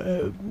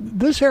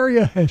this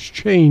area has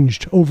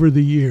changed over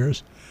the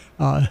years,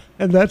 and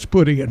that's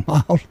putting it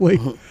mildly.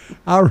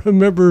 I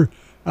remember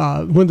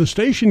when the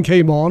station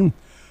came on,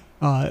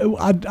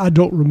 I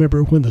don't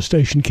remember when the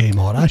station came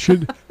on. I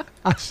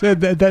said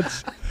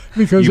that's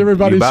because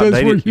everybody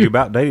says you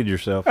about dated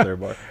yourself there,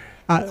 boy.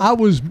 I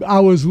was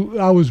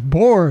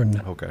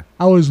born. Okay.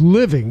 I was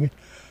living,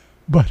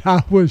 but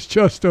I was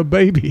just a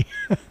baby.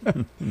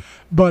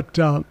 But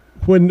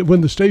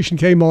when the station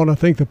came on, I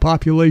think the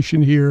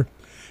population here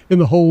in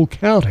the whole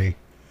county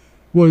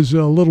was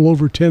a little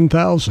over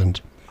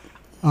 10,000.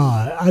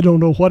 I don't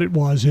know what it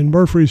was in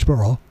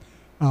Murfreesboro.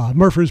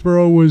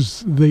 Murfreesboro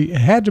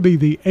had to be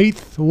the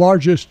 8th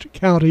largest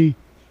county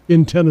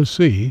in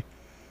Tennessee.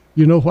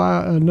 You know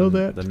why I know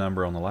that? The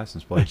number on the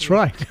license plate. That's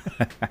right.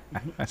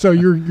 So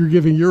you're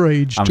giving your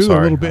age I'm too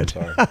sorry, a little bit.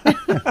 I'm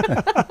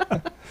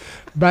sorry.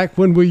 Back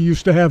when we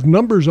used to have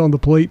numbers on the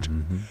plate,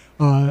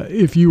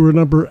 if you were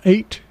number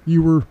 8,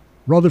 you were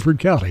Rutherford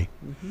County.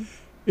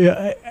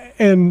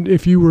 And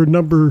if you were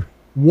number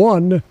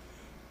 1,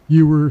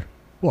 you were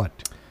what?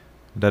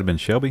 Would that have been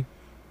Shelby?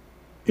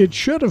 It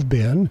should have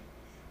been,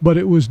 but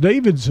it was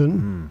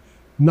Davidson.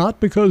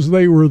 Not because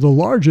they were the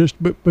largest,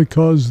 but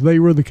because they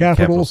were the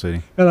capital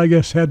city, and I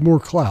guess had more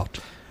clout.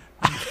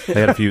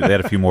 They had a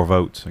few more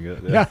votes. I guess.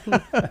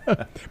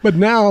 Yeah. But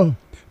now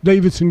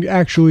Davidson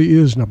actually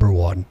is number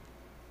 1.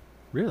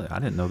 Really, I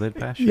didn't know they'd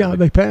passed Shelby. Yeah,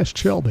 they passed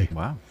Shelby.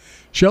 Wow.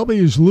 Shelby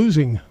is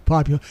losing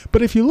population,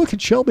 but if you look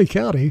at Shelby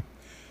County,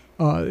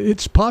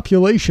 its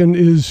population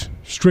is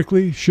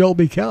strictly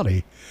Shelby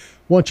County.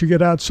 Once you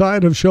get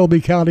outside of Shelby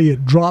County,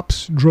 it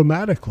drops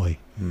dramatically.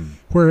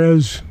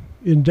 Whereas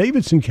in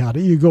Davidson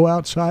County, you go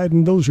outside,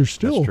 and those are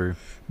still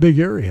big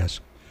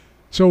areas.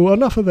 So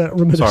enough of that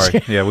reminiscence.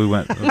 Sorry, yeah, we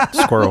went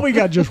squirrel. We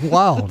got just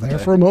wild there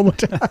for a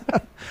moment.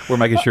 We're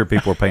making sure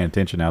people are paying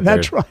attention out there.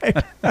 That's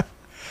right.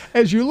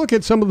 As you look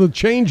at some of the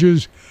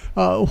changes,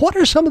 what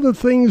are some of the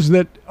things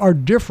that are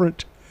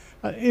different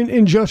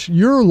in just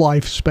your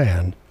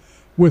lifespan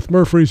with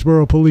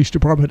Murfreesboro Police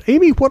Department?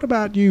 Amy, what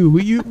about you?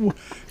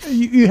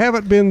 You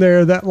haven't been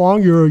there that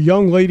long. You're a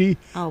young lady.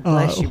 Oh,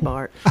 bless you,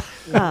 Bart.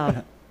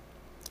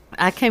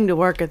 I came to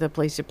work at the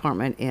police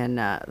department in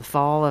the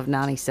fall of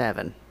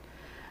 '97,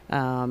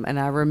 and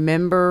I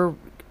remember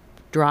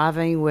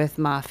driving with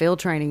my field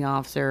training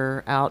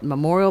officer out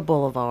Memorial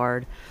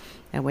Boulevard,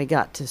 and we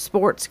got to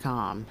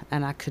Sportscom,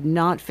 and I could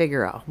not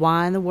figure out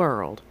why in the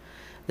world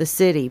the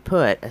city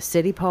put a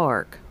city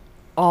park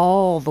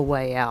all the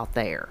way out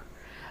there.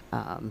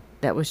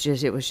 It was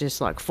just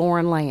like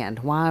foreign land.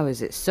 Why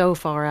was it so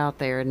far out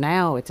there?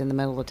 Now it's in the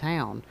middle of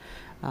town.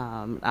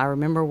 I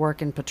remember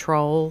working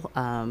patrol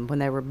when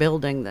they were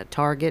building the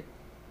Target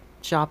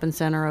shopping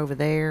center over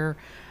there.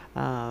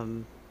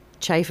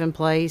 Chafin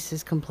Place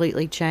has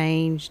completely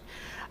changed.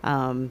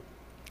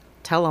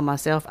 Telling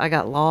myself I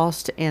got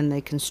lost in the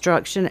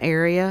construction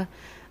area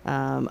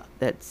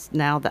that's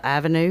now the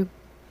Avenue.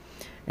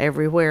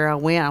 Everywhere I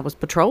went, I was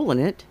patrolling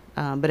it,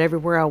 but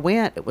everywhere I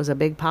went, it was a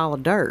big pile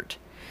of dirt.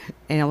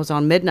 And I was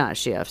on midnight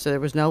shift, so there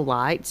was no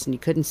lights, and you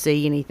couldn't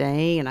see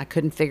anything, and I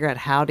couldn't figure out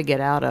how to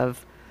get out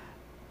of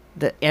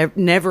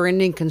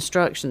never-ending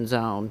construction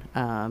zone.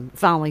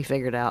 Finally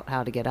figured out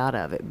how to get out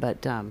of it,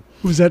 but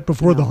was that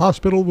before the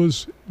hospital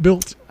was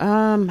built?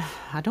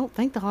 I don't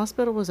think the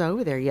hospital was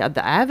over there yet.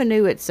 The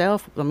avenue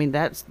itself, I mean,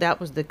 that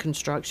was the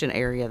construction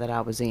area that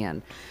I was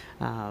in.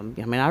 I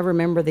mean, I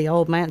remember the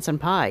old Manson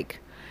Pike,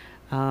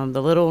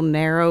 the little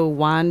narrow,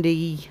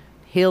 windy,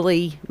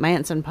 hilly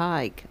Manson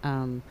Pike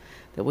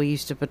that we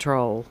used to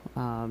patrol.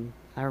 I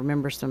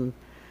remember some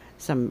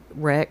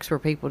wrecks where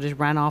people just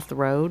ran off the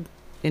road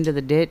into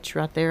the ditch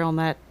right there on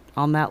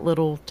that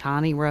little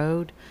tiny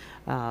road.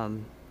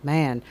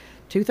 Man,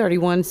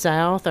 231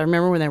 South. I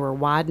remember when they were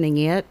widening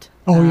it.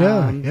 Oh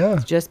yeah.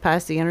 Just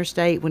past the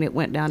interstate when it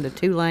went down to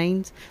 2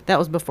 lanes. That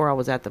was before I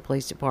was at the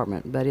police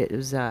department, but it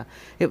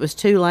was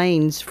 2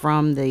 lanes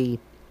from the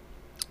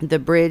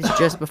bridge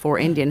just before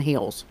Indian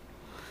Hills.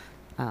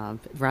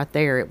 Right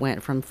there, it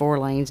went from 4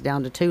 lanes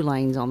down to 2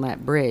 lanes on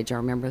that bridge. I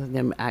remember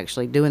them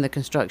actually doing the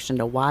construction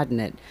to widen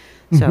it.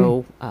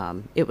 So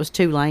it was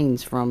 2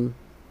 lanes from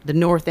the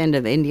north end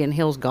of Indian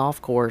Hills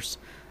Golf Course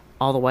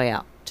all the way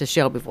out to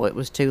Shelbyville. It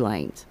was 2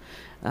 lanes.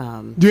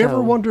 Do you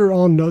ever wonder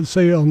on,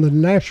 say, on the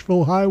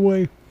Nashville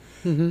Highway,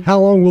 how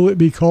long will it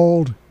be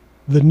called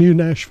the new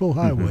Nashville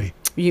Highway?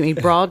 You mean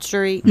Broad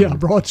Street? Yeah,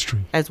 Broad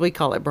Street. As we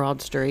call it,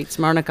 Broad Street.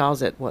 Smyrna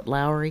calls it, what,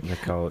 Lowry? They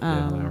call it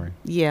Lowry.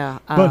 Yeah.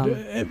 But,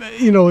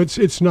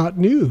 it's not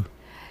new.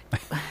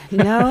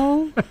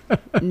 No.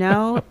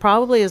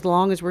 Probably as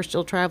long as we're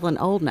still traveling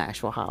Old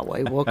Nashville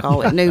Highway, we'll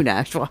call it New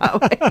Nashville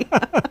Highway.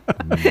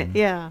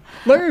 Yeah.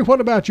 Larry,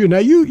 what about you? Now,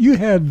 you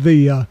had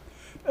the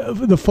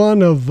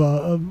fun of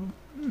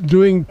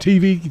doing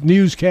TV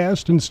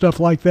newscast and stuff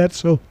like that,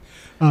 so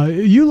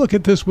you look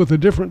at this with a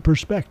different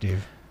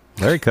perspective.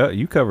 Larry,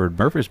 you covered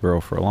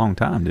Murfreesboro for a long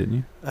time, didn't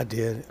you? I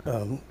did.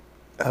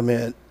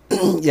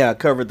 I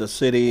covered the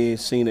city,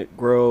 seen it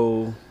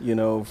grow,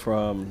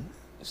 from,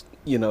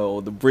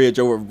 the bridge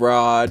over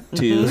Broad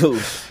to,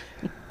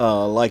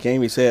 like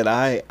Amy said,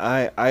 I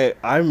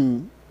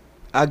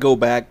go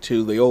back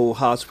to the old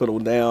hospital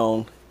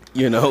down,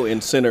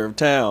 in center of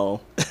town.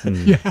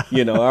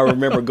 I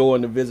remember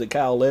going to visit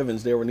Kyle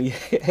Evans there when he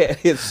had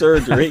his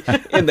surgery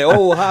in the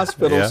old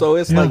hospital. Yeah. So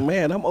it's like,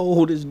 man, I'm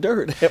old as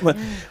dirt.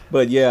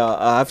 But yeah,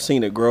 I've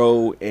seen it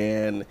grow,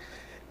 and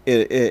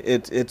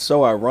it's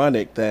so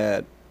ironic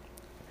that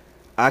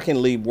I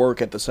can leave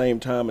work at the same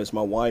time as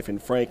my wife in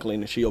Franklin,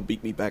 and she'll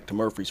beat me back to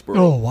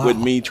Murfreesboro with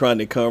me trying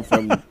to come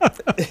from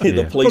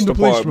the police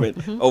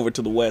department over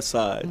to the west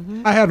side.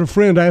 I had a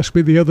friend ask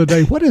me the other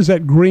day, what is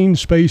that green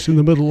space in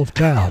the middle of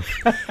town?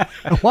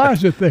 Why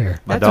is it there?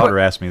 My daughter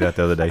asked me that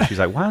the other day. She's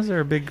like, why is there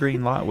a big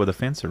green lot with a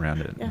fence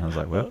around it? And I was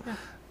like, well,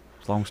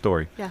 it's a long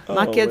story. Yeah,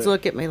 my kids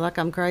look at me like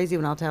I'm crazy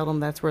when I'll tell them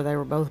that's where they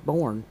were both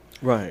born.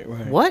 Right.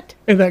 What?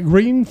 In that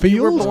green field?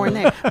 You were born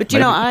there. But,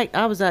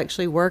 I was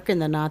actually working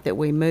the night that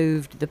we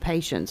moved the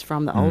patients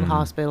from the old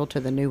hospital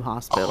to the new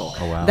hospital.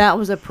 Oh, wow. That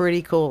was a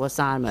pretty cool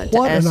assignment.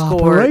 What an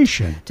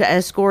operation. To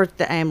escort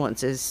the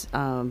ambulances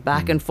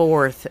back and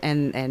forth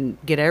and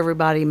get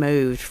everybody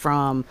moved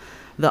from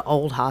the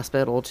old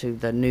hospital to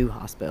the new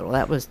hospital.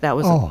 That was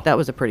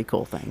a pretty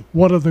cool thing.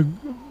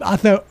 I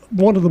thought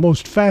one of the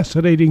most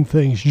fascinating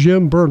things,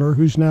 Jim Berner,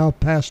 who's now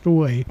passed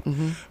away,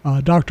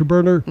 Dr.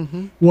 Berner,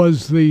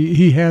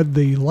 he had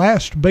the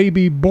last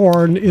baby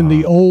born in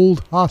the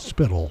old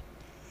hospital.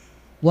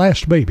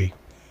 Last baby.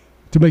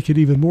 To make it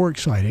even more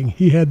exciting,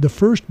 he had the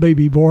first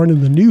baby born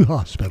in the new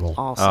hospital.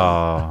 Awesome. Oh,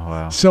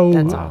 wow. So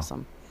that's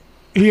awesome.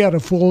 He had a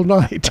full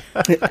night.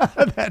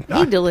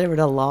 He delivered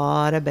a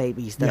lot of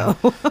babies, though.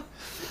 Yeah.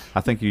 I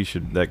think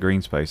that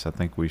green space, I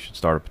think we should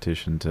start a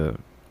petition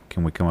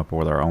can we come up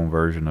with our own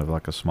version of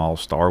like a small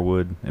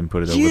Starwood and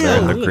put it over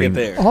there in the green?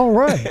 There. All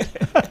right.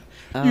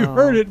 You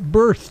heard it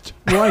burst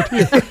right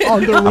here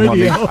on the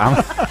radio.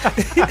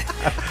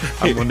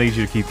 I'm going to need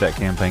you to keep that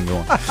campaign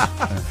going.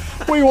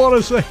 We want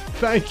to say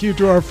thank you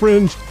to our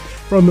friends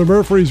from the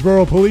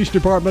Murfreesboro Police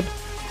Department,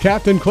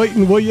 Captain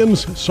Clayton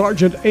Williams,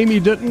 Sergeant Amy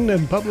Denton,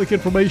 and Public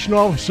Information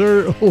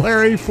Officer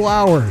Larry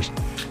Flowers.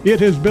 It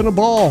has been a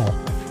ball.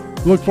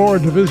 Look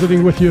forward to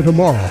visiting with you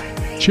tomorrow.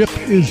 Chip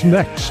is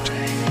next.